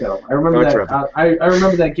remember that, though. I remember Don't that. interrupt I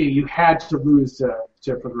remember that game. You had to lose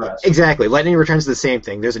to progress. Exactly. Lightning Returns is the same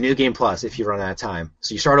thing. There's a new game plus if you run out of time.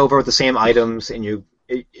 So you start over with the same items, and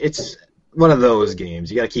it's one of those games.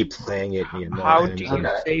 You got to keep playing it. And you get more How items. do you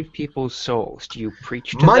save people's souls? Do you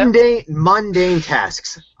preach to them? Mundane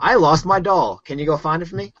tasks. I lost my doll. Can you go find it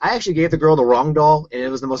for me? I actually gave the girl the wrong doll, and it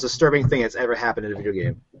was the most disturbing thing that's ever happened in a video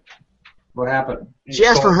game. What happened? She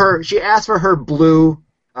asked for her blue,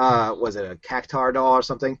 was it a cactar doll or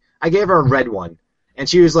something? I gave her a red one. And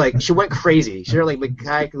she went crazy. She started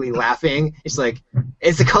mechanically laughing. It's like,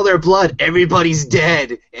 it's the color of blood. Everybody's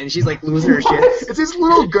dead. And she's losing her shit. It's this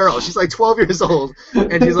little girl. She's 12 years old.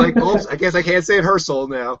 And she's like, oops, I guess I can't save her soul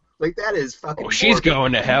now. That is fucking. Oh, she's morbid.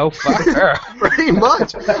 going to hell. Fuck her. Pretty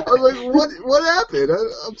much. I was like, what happened?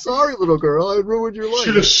 I'm sorry, little girl. I ruined your life.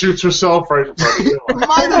 She just shoots herself right in front of you.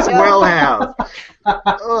 Might as well have.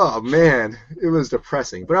 Oh, man. It was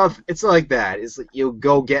depressing. But it's like that. It's like, you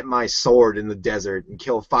go get my sword in the desert and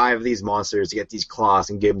kill 5 of these monsters to get these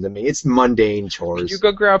claws and give them to me. It's mundane chores. You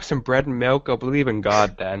go grab some bread and milk. I'll believe in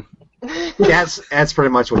God then. That's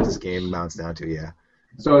pretty much what this game amounts down to, yeah.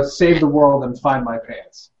 So it's save the world and find my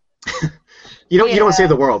pants. You don't save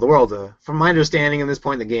the world. The world, from my understanding at this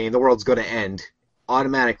point in the game, the world's going to end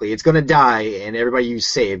automatically. It's going to die, and everybody you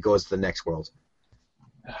save goes to the next world.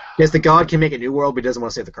 Because the god can make a new world, but he doesn't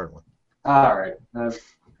want to save the current one. All right. That's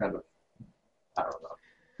kind of, I don't know.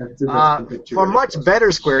 That's a bit too For a much ridiculous.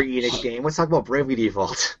 better Square Enix game, let's talk about Bravely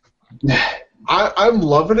Default. I'm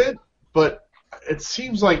loving it, but it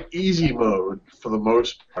seems like easy mode for the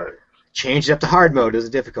most part. Change it up to hard mode as a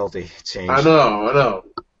difficulty change. I know.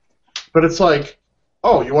 But it's like,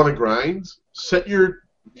 oh, you want to grind? Set your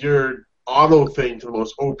auto thing to the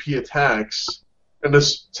most OP attacks, and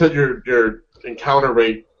just set your encounter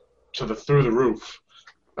rate through the roof.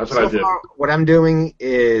 That's what I did. What I'm doing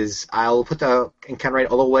is I'll put the encounter rate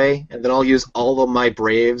all the way, and then I'll use all of my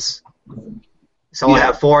Braves. So I'll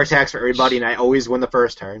have 4 attacks for everybody, and I always win the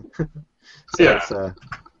first turn. That's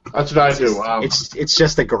what I do. It's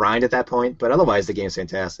just a grind at that point, but otherwise the game's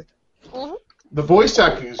fantastic. Mm-hmm. The voice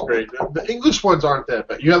acting is great. The English ones aren't that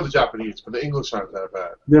bad. You have the Japanese, but the English aren't that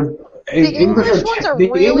bad. The English ones are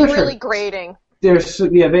really grating.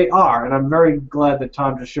 They are, and I'm very glad that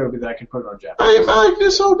Tom just showed me that I can put it on Japanese. I am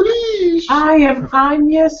Agnes Oblige. I am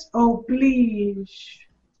Agnes Oblige.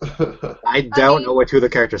 I don't know what 2 of the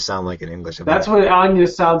characters sound like in English. That's what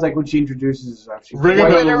Agnes sounds like when she introduces herself. She Ring a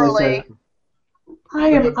quite bell. literally says, I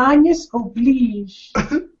am Agnes Oblige.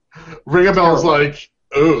 Ring a bell's like,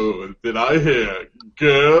 oh, did I hear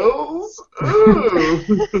girls?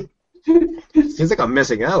 Oh. Seems like I'm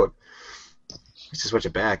missing out. Let's just switch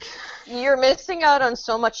it back. You're missing out on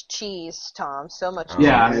so much cheese, Tom. So much cheese.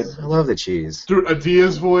 Yeah. I love the cheese. Dude,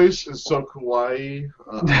 Adia's voice is so kawaii.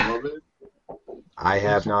 I love it. I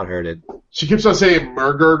have not heard it. She keeps on saying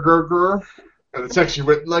Murger, and it's actually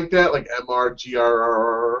written like that, like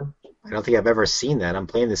MRGRR. I don't think I've ever seen that. I'm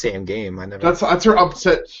playing the same game. I never. That's her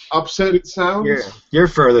upset sounds. You're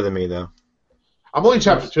further than me though. I'm only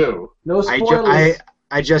chapter 2. No spoilers.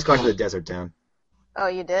 I just got to the desert town. Oh,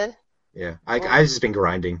 you did? Yeah, I've just been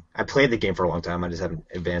grinding. I played the game for a long time. I just haven't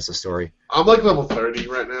advanced the story. I'm like level 30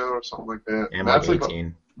 right now, or something like that. I'm That's like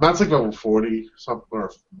 18. Matt's like level 40, something,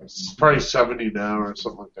 or probably 70 now, or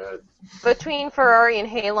something like that. Between Ferrari and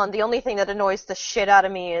Halon, the only thing that annoys the shit out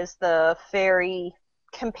of me is the fairy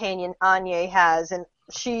companion Anya has, and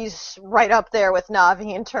she's right up there with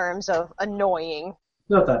Navi in terms of annoying.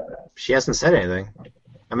 Not that bad. She hasn't said anything.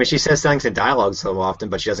 I mean, she says things in dialogue so often,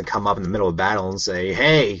 but she doesn't come up in the middle of battle and say,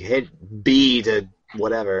 hey, hit B to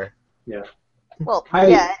whatever. Yeah. Well,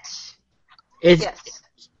 It's, yes.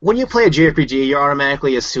 When you play a JRPG, you're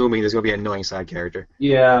automatically assuming there's going to be an annoying side character.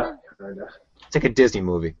 Yeah. Kinda. It's like a Disney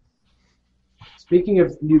movie. Speaking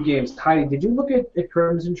of new games, Heidi, did you look at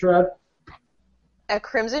Crimson Shroud? At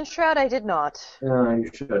Crimson Shroud, I did not. You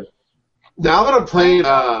should. Now that I'm playing,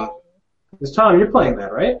 Because Tom, you're playing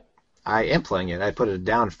that, right? I am playing it. I put it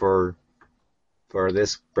down for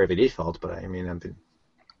this Bravely Default, but I mean, I've been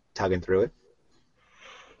tugging through it.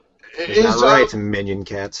 It's not right, it's minion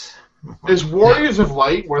cats. Is Warriors of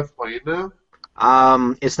Light worth playing now?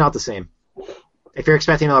 It's not the same. If you're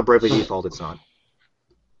expecting another Bravely Default, it's not.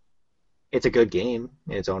 It's a good game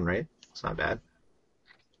in its own right. It's not bad.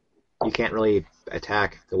 You can't really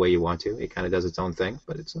attack the way you want to. It kind of does its own thing,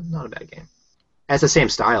 but it's not a bad game. It has the same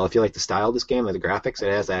style. If you like the style of this game, like the graphics,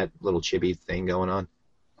 it has that little chibi thing going on.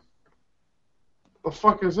 The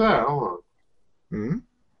fuck is that? Hold on. Hmm?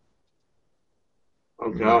 Oh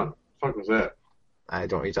god. The fuck was that? I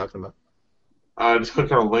don't know what you're talking about. I just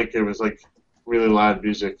clicked on a link. It was like really loud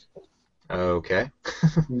music. Okay.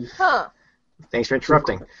 Huh. Thanks for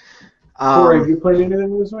interrupting. Corey, have you played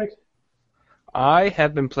anything this week? I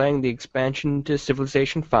have been playing the expansion to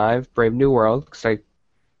Civilization V, Brave New World, because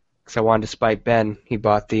I wanted to spite Ben. He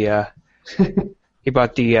bought the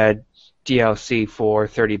DLC for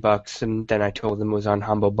 $30, and then I told him it was on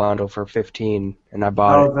Humble Bundle for $15, and I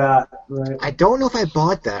bought it. Oh, that, right. I don't know if I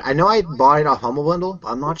bought that. I know I bought it off Humble Bundle, but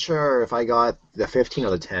I'm not sure if I got the 15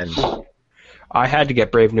 or the 10. I had to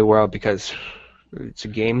get Brave New World because it's a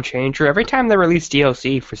game changer. Every time they release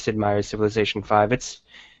DLC for Sid Meier's Civilization V, it's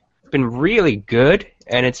been really good,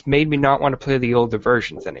 and it's made me not want to play the older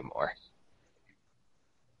versions anymore.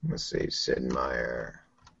 Let's see, Sid Meier.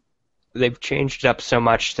 They've changed it up so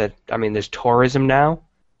much that, I mean, there's tourism now.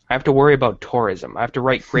 I have to worry about tourism. I have to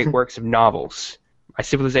write great works of novels. My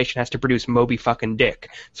civilization has to produce Moby fucking Dick,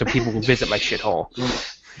 so people will visit my shithole.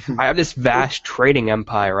 I have this vast trading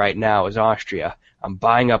empire right now as Austria. I'm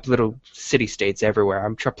buying up little city-states everywhere.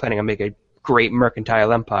 I'm planning on making a great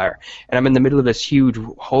mercantile empire. And I'm in the middle of this huge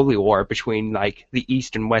holy war between, like, the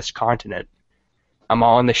East and West continent. I'm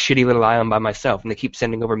all on this shitty little island by myself, and they keep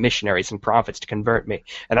sending over missionaries and prophets to convert me.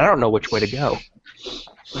 And I don't know which way to go.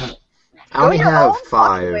 I only Go your have own fucking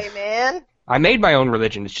 5. way, man. I made my own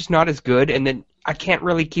religion. It's just not as good, and then I can't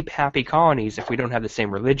really keep happy colonies if we don't have the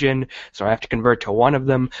same religion, so I have to convert to one of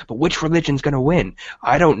them. But which religion's going to win?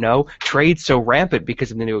 I don't know. Trade's so rampant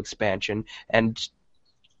because of the new expansion, and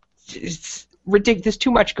it's ridiculous. There's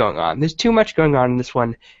too much going on. There's too much going on in this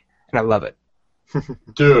one, and I love it.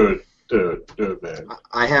 Dude, man.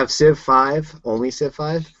 I have Civ 5, only Civ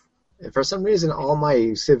 5. And for some reason, all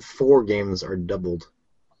my Civ 4 games are doubled.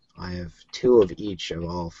 I have 2 of each of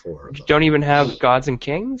all 4 of them. You don't even have Gods and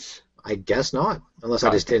Kings? I guess not. Unless I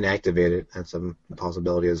just didn't activate it. That's a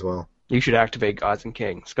possibility as well. You should activate Gods and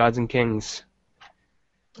Kings. Gods and Kings.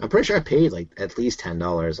 I'm pretty sure I paid like at least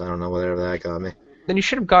 $10. I don't know whatever that got me. Then you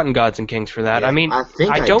should have gotten Gods and Kings for that. Yeah, I mean, I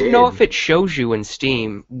don't did. know if it shows you in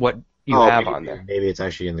Steam what you have maybe, on there. Maybe it's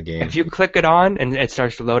actually in the game. If you click it on and it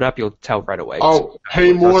starts to load up, you'll tell right away. Oh,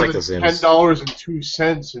 pay more like than The Sims.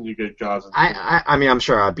 $10.02 and you get Gods and Kings. I mean, I'm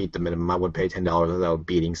sure I'd beat the minimum. I would pay $10 without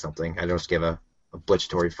beating something. I just give a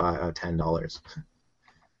obligatory $10.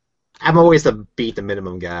 I'm always the beat the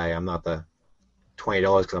minimum guy. I'm not the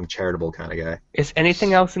 $20 because I'm charitable kind of guy. Is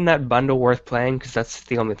anything else in that bundle worth playing? Because that's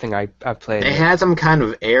the only thing I've played. They had some kind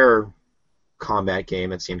of air combat game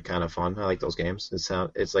that seemed kind of fun. I like those games.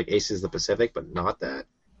 It's like Aces of the Pacific, but not that.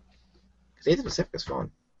 Because Aces of the Pacific is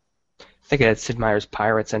fun. I think it had Sid Meier's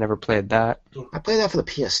Pirates. I never played that. I played that for the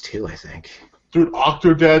PS2, I think. Dude,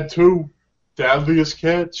 Octodad 2, Deadliest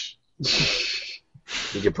Catch.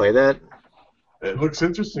 Did you play that? It looks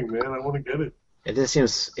interesting, man. I want to get it. It just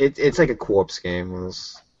seems it's like a co-op game.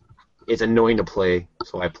 It's annoying to play,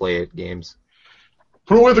 so I play it games.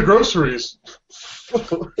 Put away the groceries.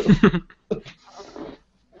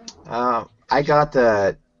 I got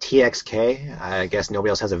the TXK. I guess nobody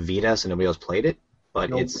else has a Vita, so nobody else played it. But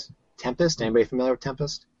Nope. It's Tempest. Anybody familiar with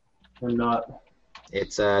Tempest? I'm not.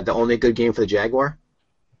 It's the only good game for the Jaguar.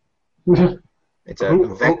 It's a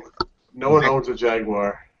No one owns a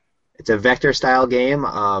Jaguar. It's a vector-style game.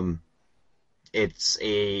 How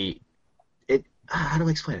do I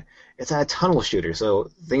explain it? it's a tunnel shooter, so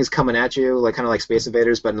things coming at you, like kind of like Space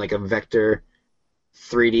Invaders, but in like a vector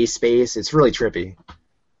 3D space. It's really trippy.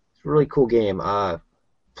 It's a really cool game.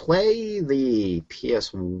 Play the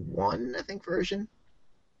PS1, I think, version.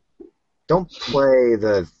 Don't play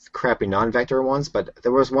the crappy non-vector ones, but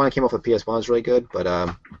there was one that came off of PS1 that was really good,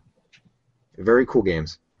 but very cool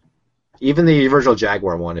games. Even the original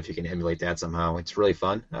Jaguar one, if you can emulate that somehow, it's really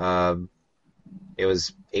fun. It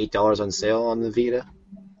was $8 on sale on the Vita.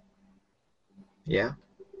 Yeah,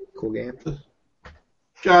 cool game.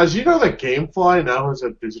 Guys, you know that GameFly now has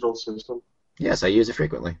a digital system? Yes, I use it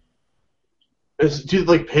frequently. Do you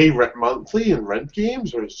like pay rent monthly and rent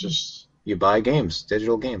games, or is just You buy games,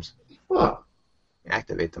 digital games. huh?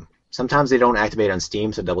 Activate them. Sometimes they don't activate on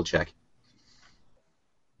Steam, so double check.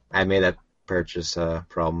 I made that purchase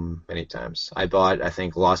problem many times. I bought, I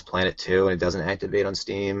think, Lost Planet 2, and it doesn't activate on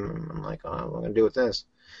Steam. I'm like, oh, what am I going to do with this?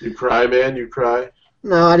 You cry, man. You cry.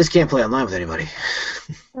 No, I just can't play online with anybody.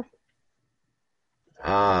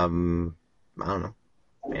 I don't know.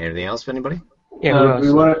 Anything else for anybody? Yeah,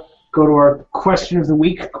 we want to go to our question of the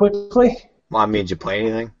week quickly. Well, I mean, did you play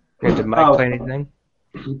anything? Did Mike play anything?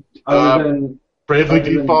 Other than Bravely Other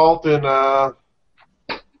than- Default and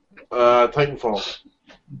Titanfall.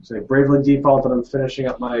 say Bravely Default, and I'm finishing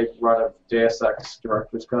up my run of Deus Ex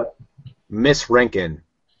Director's Cut. Miss Rankin,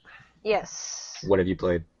 Yes. what have you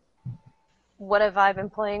played? What have I been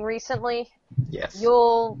playing recently? Yes.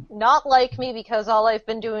 You'll not like me because all I've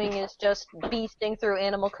been doing is just beasting through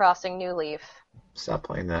Animal Crossing New Leaf. Stop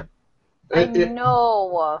playing that. I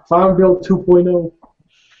know. Farmville 2.0.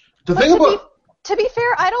 The But thing about To be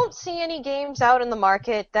fair, I don't see any games out in the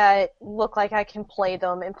market that look like I can play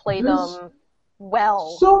them and play There's them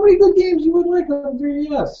well. So many good games you would like on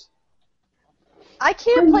 3DS. I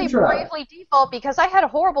can't Crimson play Shroud. Bravely Default because I had a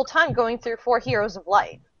horrible time going through 4 Heroes of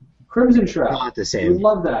Light. Crimson Shroud. Not the You same. would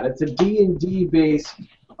love that. It's a D&D based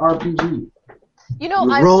RPG. You know,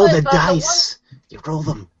 You I roll would, the but dice. You roll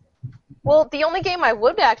them. Well, the only game I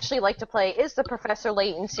would actually like to play is the Professor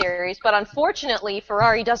Layton series, but unfortunately,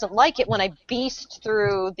 Ferrari doesn't like it when I beast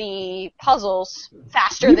through the puzzles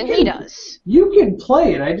faster than he does. You can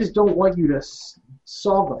play it. I just don't want you to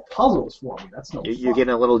solve the puzzles for me. That's no You're fun.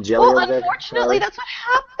 getting a little jelly Well, over there. unfortunately, Charlie? that's what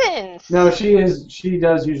happens. No, she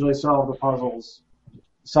does usually solve the puzzles.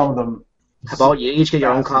 Some of them. How about you each get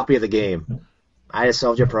your own copy of the game? I just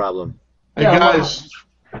solved your problem. hey Yeah, guys,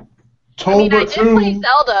 I mean, Tomba I did play 2.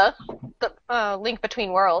 Zelda, the Link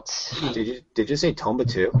Between Worlds. Did you say Tomba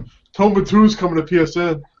 2? Tomba 2 is coming to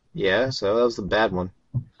PSN. Yeah, so that was the bad one.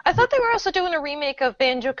 I thought they were also doing a remake of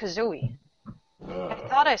Banjo-Kazooie. I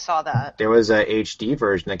thought I saw that. There was a HD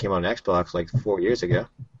version that came on Xbox like 4 years ago.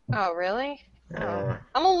 Oh, really? Uh,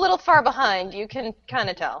 I'm a little far behind. You can kind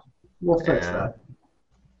of tell. We'll fix Yeah. that.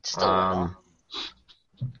 Just a little.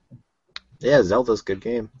 Yeah, Zelda's a good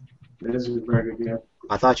game. It is a very good game.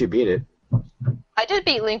 I thought you beat it. I did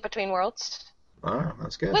beat Link Between Worlds. Oh,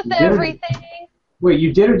 that's good. With You did? everything. Wait,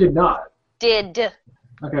 you did or did not? Did.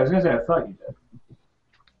 Okay, I was gonna say I thought you did.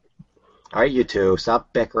 All right, you two,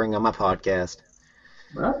 stop bickering on my podcast.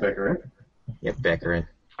 We're not bickering. You're bickering.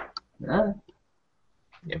 Alright.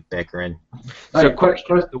 You're bickering. Alright, question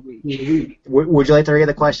question of the week. of the week. Would you like to read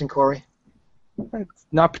the question, Corey?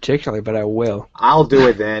 Not particularly, but I will. I'll do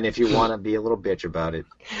it then if you want to be a little bitch about it.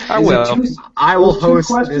 I Is it will. two- I will two host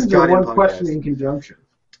this questions or goddamn one question podcast. in conjunction?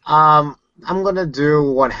 I'm gonna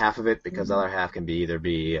do one half of it because the other half can be either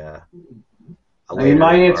a I mean,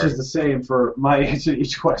 my later answer or- is the same for my answer to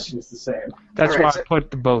each question is the same. That's Alright, why so- I put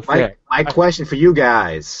the both My there. question for you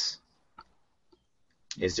guys: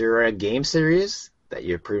 is there a game series that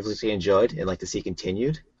you previously enjoyed and like to see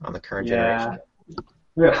continued on the current generation?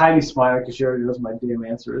 Look at Heidi smiling because she already knows my damn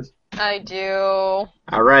answer is. I do.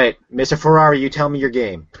 All right, Mr. Ferrari, you tell me your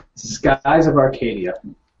game. Skies of Arcadia.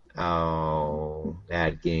 Oh,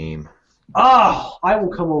 that game. Oh, I will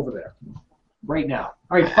come over there. Right now.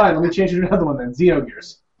 Alright, fine, let me change it to another one then.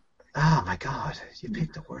 Xenogears. Oh my God, you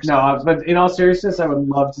picked the worst. No, but in all seriousness, I would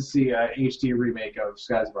love to see a HD remake of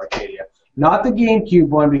Skies of Arcadia. Not the GameCube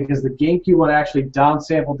one, because the GameCube one actually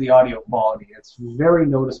downsampled the audio quality. It's very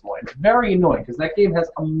noticeable. It's very annoying, because that game has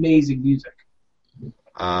amazing music.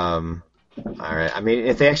 All right. I mean,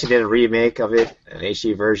 if they actually did a remake of it, an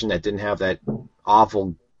HD version that didn't have that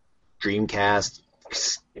awful Dreamcast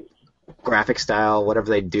graphic style, whatever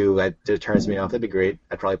they do, that turns me off. That'd be great.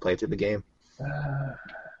 I'd probably play through the game.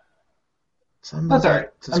 That's alright.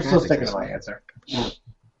 I'm still sticking to my answer.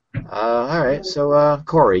 All right. So,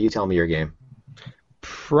 Corey, you tell me your game.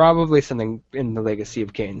 Probably something in the Legacy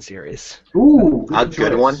of Kain series. Ooh, A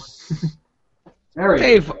good choice. one. Very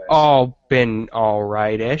They've good choice. all been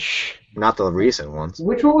alright-ish. Not the recent ones.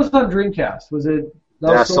 Which one was on Dreamcast? Was it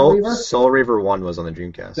Soul Reaver? Soul Reaver 1 was on the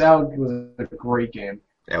Dreamcast. That was a great game.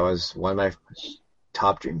 That was one of my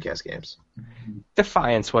top Dreamcast games.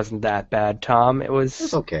 Defiance wasn't that bad, Tom. It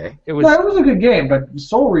was okay. It was a good game, but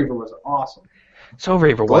Soul Reaver was awesome. Soul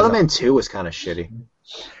Reaver was. Blood Omen 2 was kind of shitty.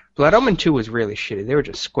 Blood Omen 2 was really shitty. They were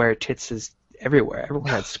just square tits everywhere. Everyone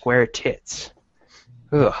had square tits.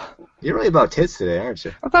 Ugh. You're really about tits today, aren't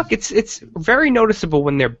you? Oh, look, it's very noticeable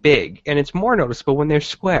when they're big, and it's more noticeable when they're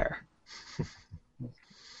square.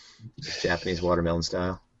 Japanese watermelon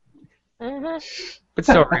style. But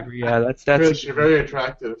Soul Reaver, yeah, that's. Chris, you're very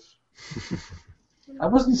attractive. I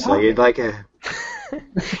wasn't So you'd like a...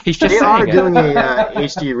 He's just They are saying doing it. a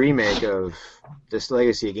HD remake of this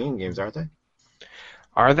Legacy of games, aren't they?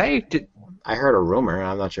 Are they? I heard a rumor.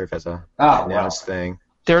 I'm not sure if that's a Oh, announced thing.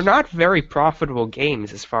 They're not very profitable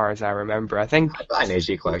games, as far as I remember. I think I'd buy an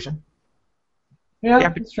HD collection. Yeah, Yeah,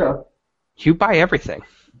 but- it's true. you buy everything.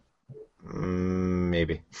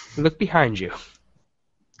 Maybe. Look behind you.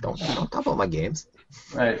 Don't talk about my games.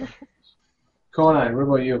 Right. Conan, what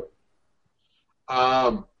about you?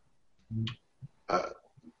 I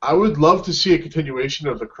would love to see a continuation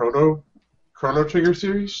of the Chrono Trigger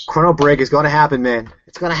series. Chrono Break is going to happen, man.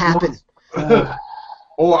 It's going to happen.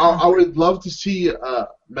 Oh, I would love to see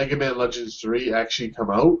Mega Man Legends 3 actually come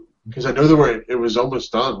out, because I know it was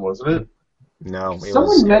almost done, wasn't it? No, it Someone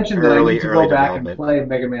was mentioned that I early, need to early go back and development. play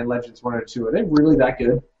Mega Man Legends 1 or 2. Are they really that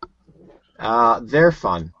good? They're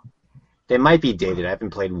fun. They might be dated. I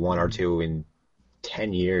haven't played 1 or 2 in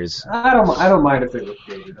 10 years. I don't mind if they look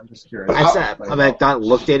dated. I'm just curious. I mean, not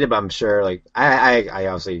look dated, but I'm sure. Like I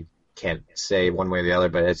obviously can't say one way or the other,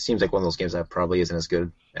 but it seems like one of those games that probably isn't as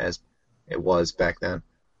good as it was back then.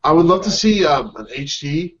 I would love to see an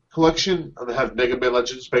HD collection and have Mega Man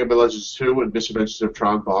Legends 2, and Misadventures of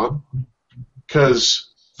Tron Bonne.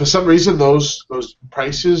 Because for some reason those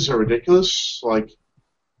prices are ridiculous. Like,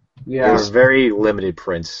 Yeah. They're very limited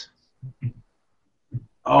prints.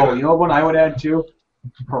 Oh, you know what one I would add too?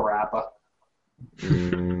 Parappa. I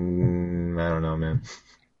don't know, man.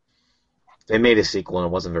 They made a sequel and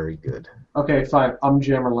it wasn't very good. Okay, fine. I'm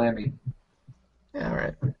Jammer Lammy. Yeah, all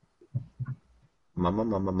right. Mama,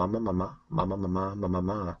 mama, mama, mama, mama, mama, mama,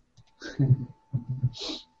 mama.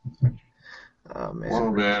 Oh man.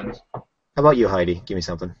 oh man. How about you, Heidi? Give me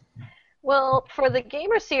something. Well, for the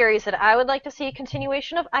gamer series that I would like to see a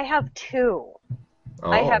continuation of, I have two.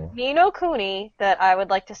 Oh, I have Ni no Kuni that I would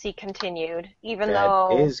like to see continued, even that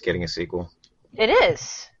though is getting a sequel. it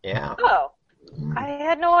is. Yeah. Oh, I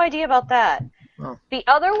had no idea about that. Oh. The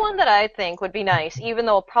other one that I think would be nice, even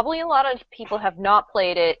though probably a lot of people have not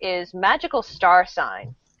played it, is Magical Star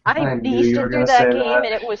Sign. I knew you beasted were through gonna that say game, that.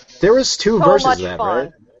 and it was There was two so versions much of that, fun.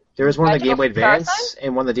 right? There was one on the Game Boy Magical Star Advance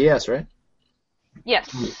and one on the DS, right?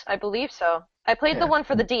 Yes, I believe so. I played the one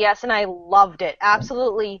for the DS, and I loved it.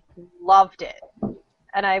 Absolutely loved it.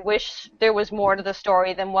 And I wish there was more to the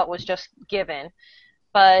story than what was just given.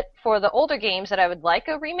 But for the older games that I would like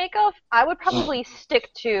a remake of, I would probably stick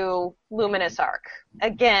to Luminous Arc.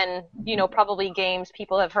 Again, you know, probably games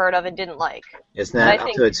people have heard of and didn't like. Isn't that I up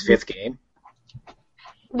think- to its fifth game?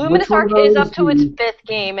 Luminous one Arc of is those up to its do you- fifth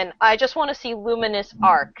game, and I just want to see Luminous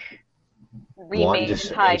Arc One remade just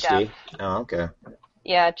in high HD? def. Oh, okay.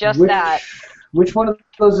 Yeah, just which, that. Which one of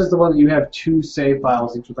those is the one that you have two save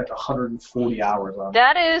files, each with like 140 hours on?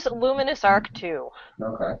 That is Luminous Arc 2.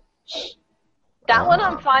 Okay. That one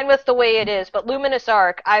I'm Ah. fine with the way it is, but Luminous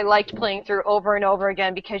Arc I liked playing through over and over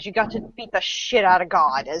again because you got to beat the shit out of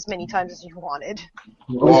God as many times as you wanted.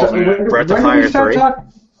 Oh, man. Breath of Fire 3?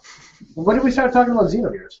 When did we start talking about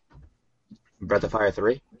Xenogears? Breath of Fire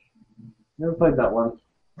 3? Never played that one.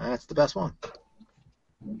 That's the best one.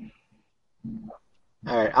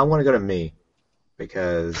 Alright, I want to go to me,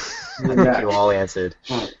 because I think Yeah. you all answered.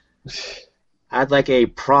 I'd like a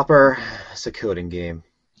proper Suikoden game.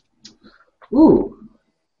 Ooh,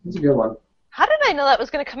 that's a good one. How did I know that was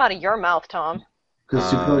going to come out of your mouth, Tom?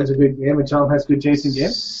 Because Uh, Suikoden's a good game and Tom has good taste in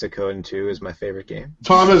games. Suikoden 2 is my favorite game.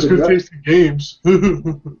 Tom has good taste in games.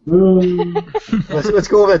 Let's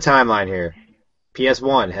go over the timeline here.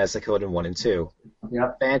 PS1 has Suikoden 1 and 2.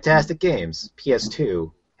 Yeah. Fantastic games.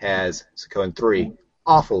 PS2 has Suikoden 3.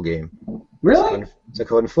 Awful game. Really?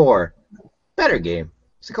 Suikoden 4. Better game.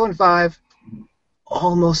 Suikoden 5.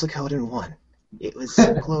 Almost Suikoden 1. It was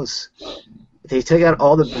so close. If they took out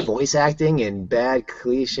all the voice acting and bad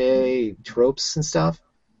cliche tropes and stuff,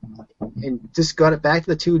 and just got it back to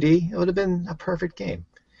the 2D, it would have been a perfect game.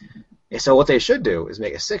 And so what they should do is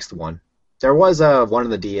make a sixth one. There was one on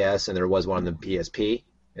the DS and there was one on the PSP,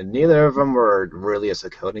 and neither of them were really a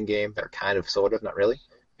Suikoden game. They're kind of, sort of, not really.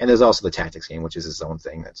 And there's also the tactics game, which is its own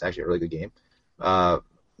thing. That's actually a really good game.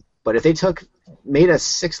 But if they made a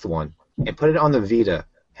sixth one and put it on the Vita,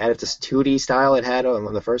 had it this 2D style it had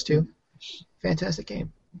on the first two, fantastic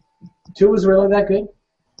game. 2 was really that good?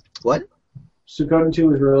 What? Suikoden 2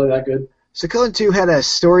 was really that good? Suikoden 2 had a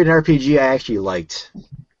storied RPG I actually liked.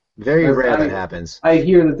 Very rare that happens. I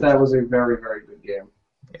hear that was a very, very good game.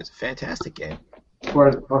 It's a fantastic game.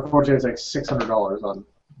 But unfortunately, it's like $600 on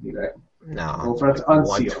eBay. No, Well, it's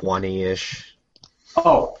unsealed. 120-ish.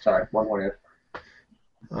 Oh, sorry, 120.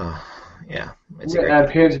 Oh, yeah. I'm going to add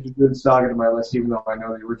Panzer Dragoon Saga to my list, even though I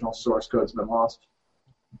know the original source code's been lost.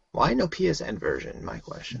 Why no PSN version? My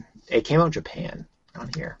question. It came out in Japan,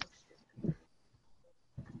 not here.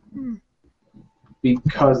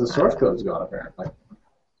 Because the source code's gone, apparently.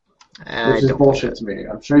 Which is don't bullshit to me.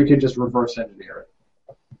 I'm sure you could just reverse engineer it.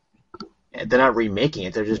 They're not remaking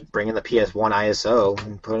it. They're just bringing the PS1 ISO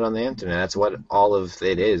and put it on the internet. That's what all of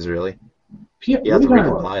it is, really. You have to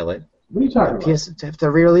recompile it. What are you talking about? Have to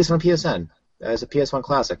re-release on PSN as a PS1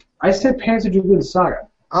 classic. I said Panzer Dragoon Saga.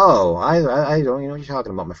 Oh, I don't even know what you're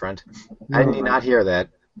talking about, my friend. I did not hear that.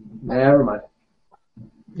 Never mind.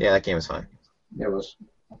 Yeah, that game was fun. It was.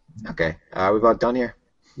 Okay, we about done here?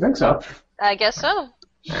 I think so. I guess so.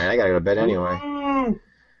 Alright, I gotta go to bed anyway.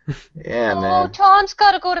 Yeah, Oh, man. Tom's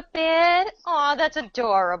gotta go to bed. Aw, that's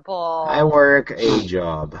adorable. I work a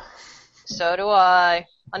job. So do I.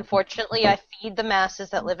 Unfortunately, I feed the masses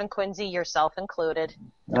that live in Quincy, yourself included.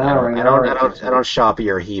 I don't shop at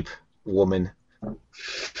your heap, woman.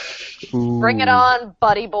 Bring it on,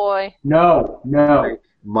 buddy boy. No.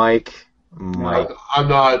 Mike. I'm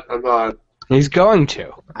not. He's going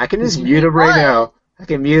to. I can just mute him right now. I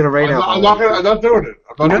can mute him right now. I'm not doing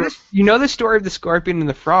it. You know the story of the scorpion and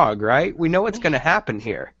the frog, right? We know what's going to happen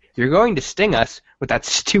here. You're going to sting us with that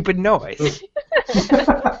stupid noise.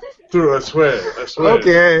 Dude, I swear.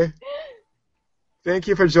 Okay. Thank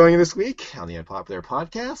you for joining this week on the UnPopular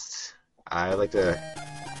PodCast. I'd like to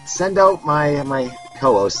send out my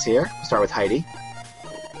co-hosts here. We'll start with Heidi.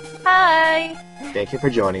 Hi. Thank you for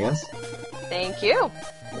joining us. Thank you.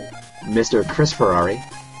 Mr. Chris Ferrari.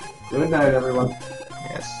 Good night, everyone.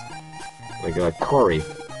 Yes. We got Corey.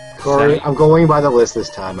 Corey, I'm going by the list this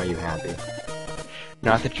time. Are you happy?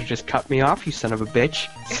 Not that you just cut me off, you son of a bitch.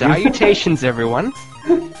 Salutations, everyone.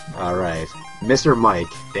 All right. Mr. Mike,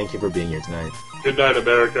 thank you for being here tonight. Good night,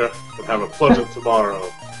 America, and have a pleasant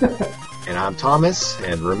tomorrow. And I'm Thomas,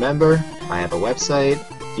 and remember, I have a website,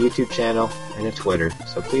 YouTube channel, and a Twitter.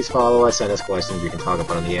 So please follow us, send us questions we can talk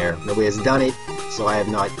about on the air. Nobody has done it, so I have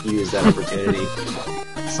not used that opportunity.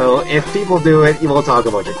 So if people do it, we'll talk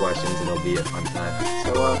about your questions, and it'll be a fun time.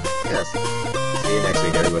 So, yes. See you next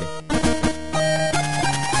week, everybody.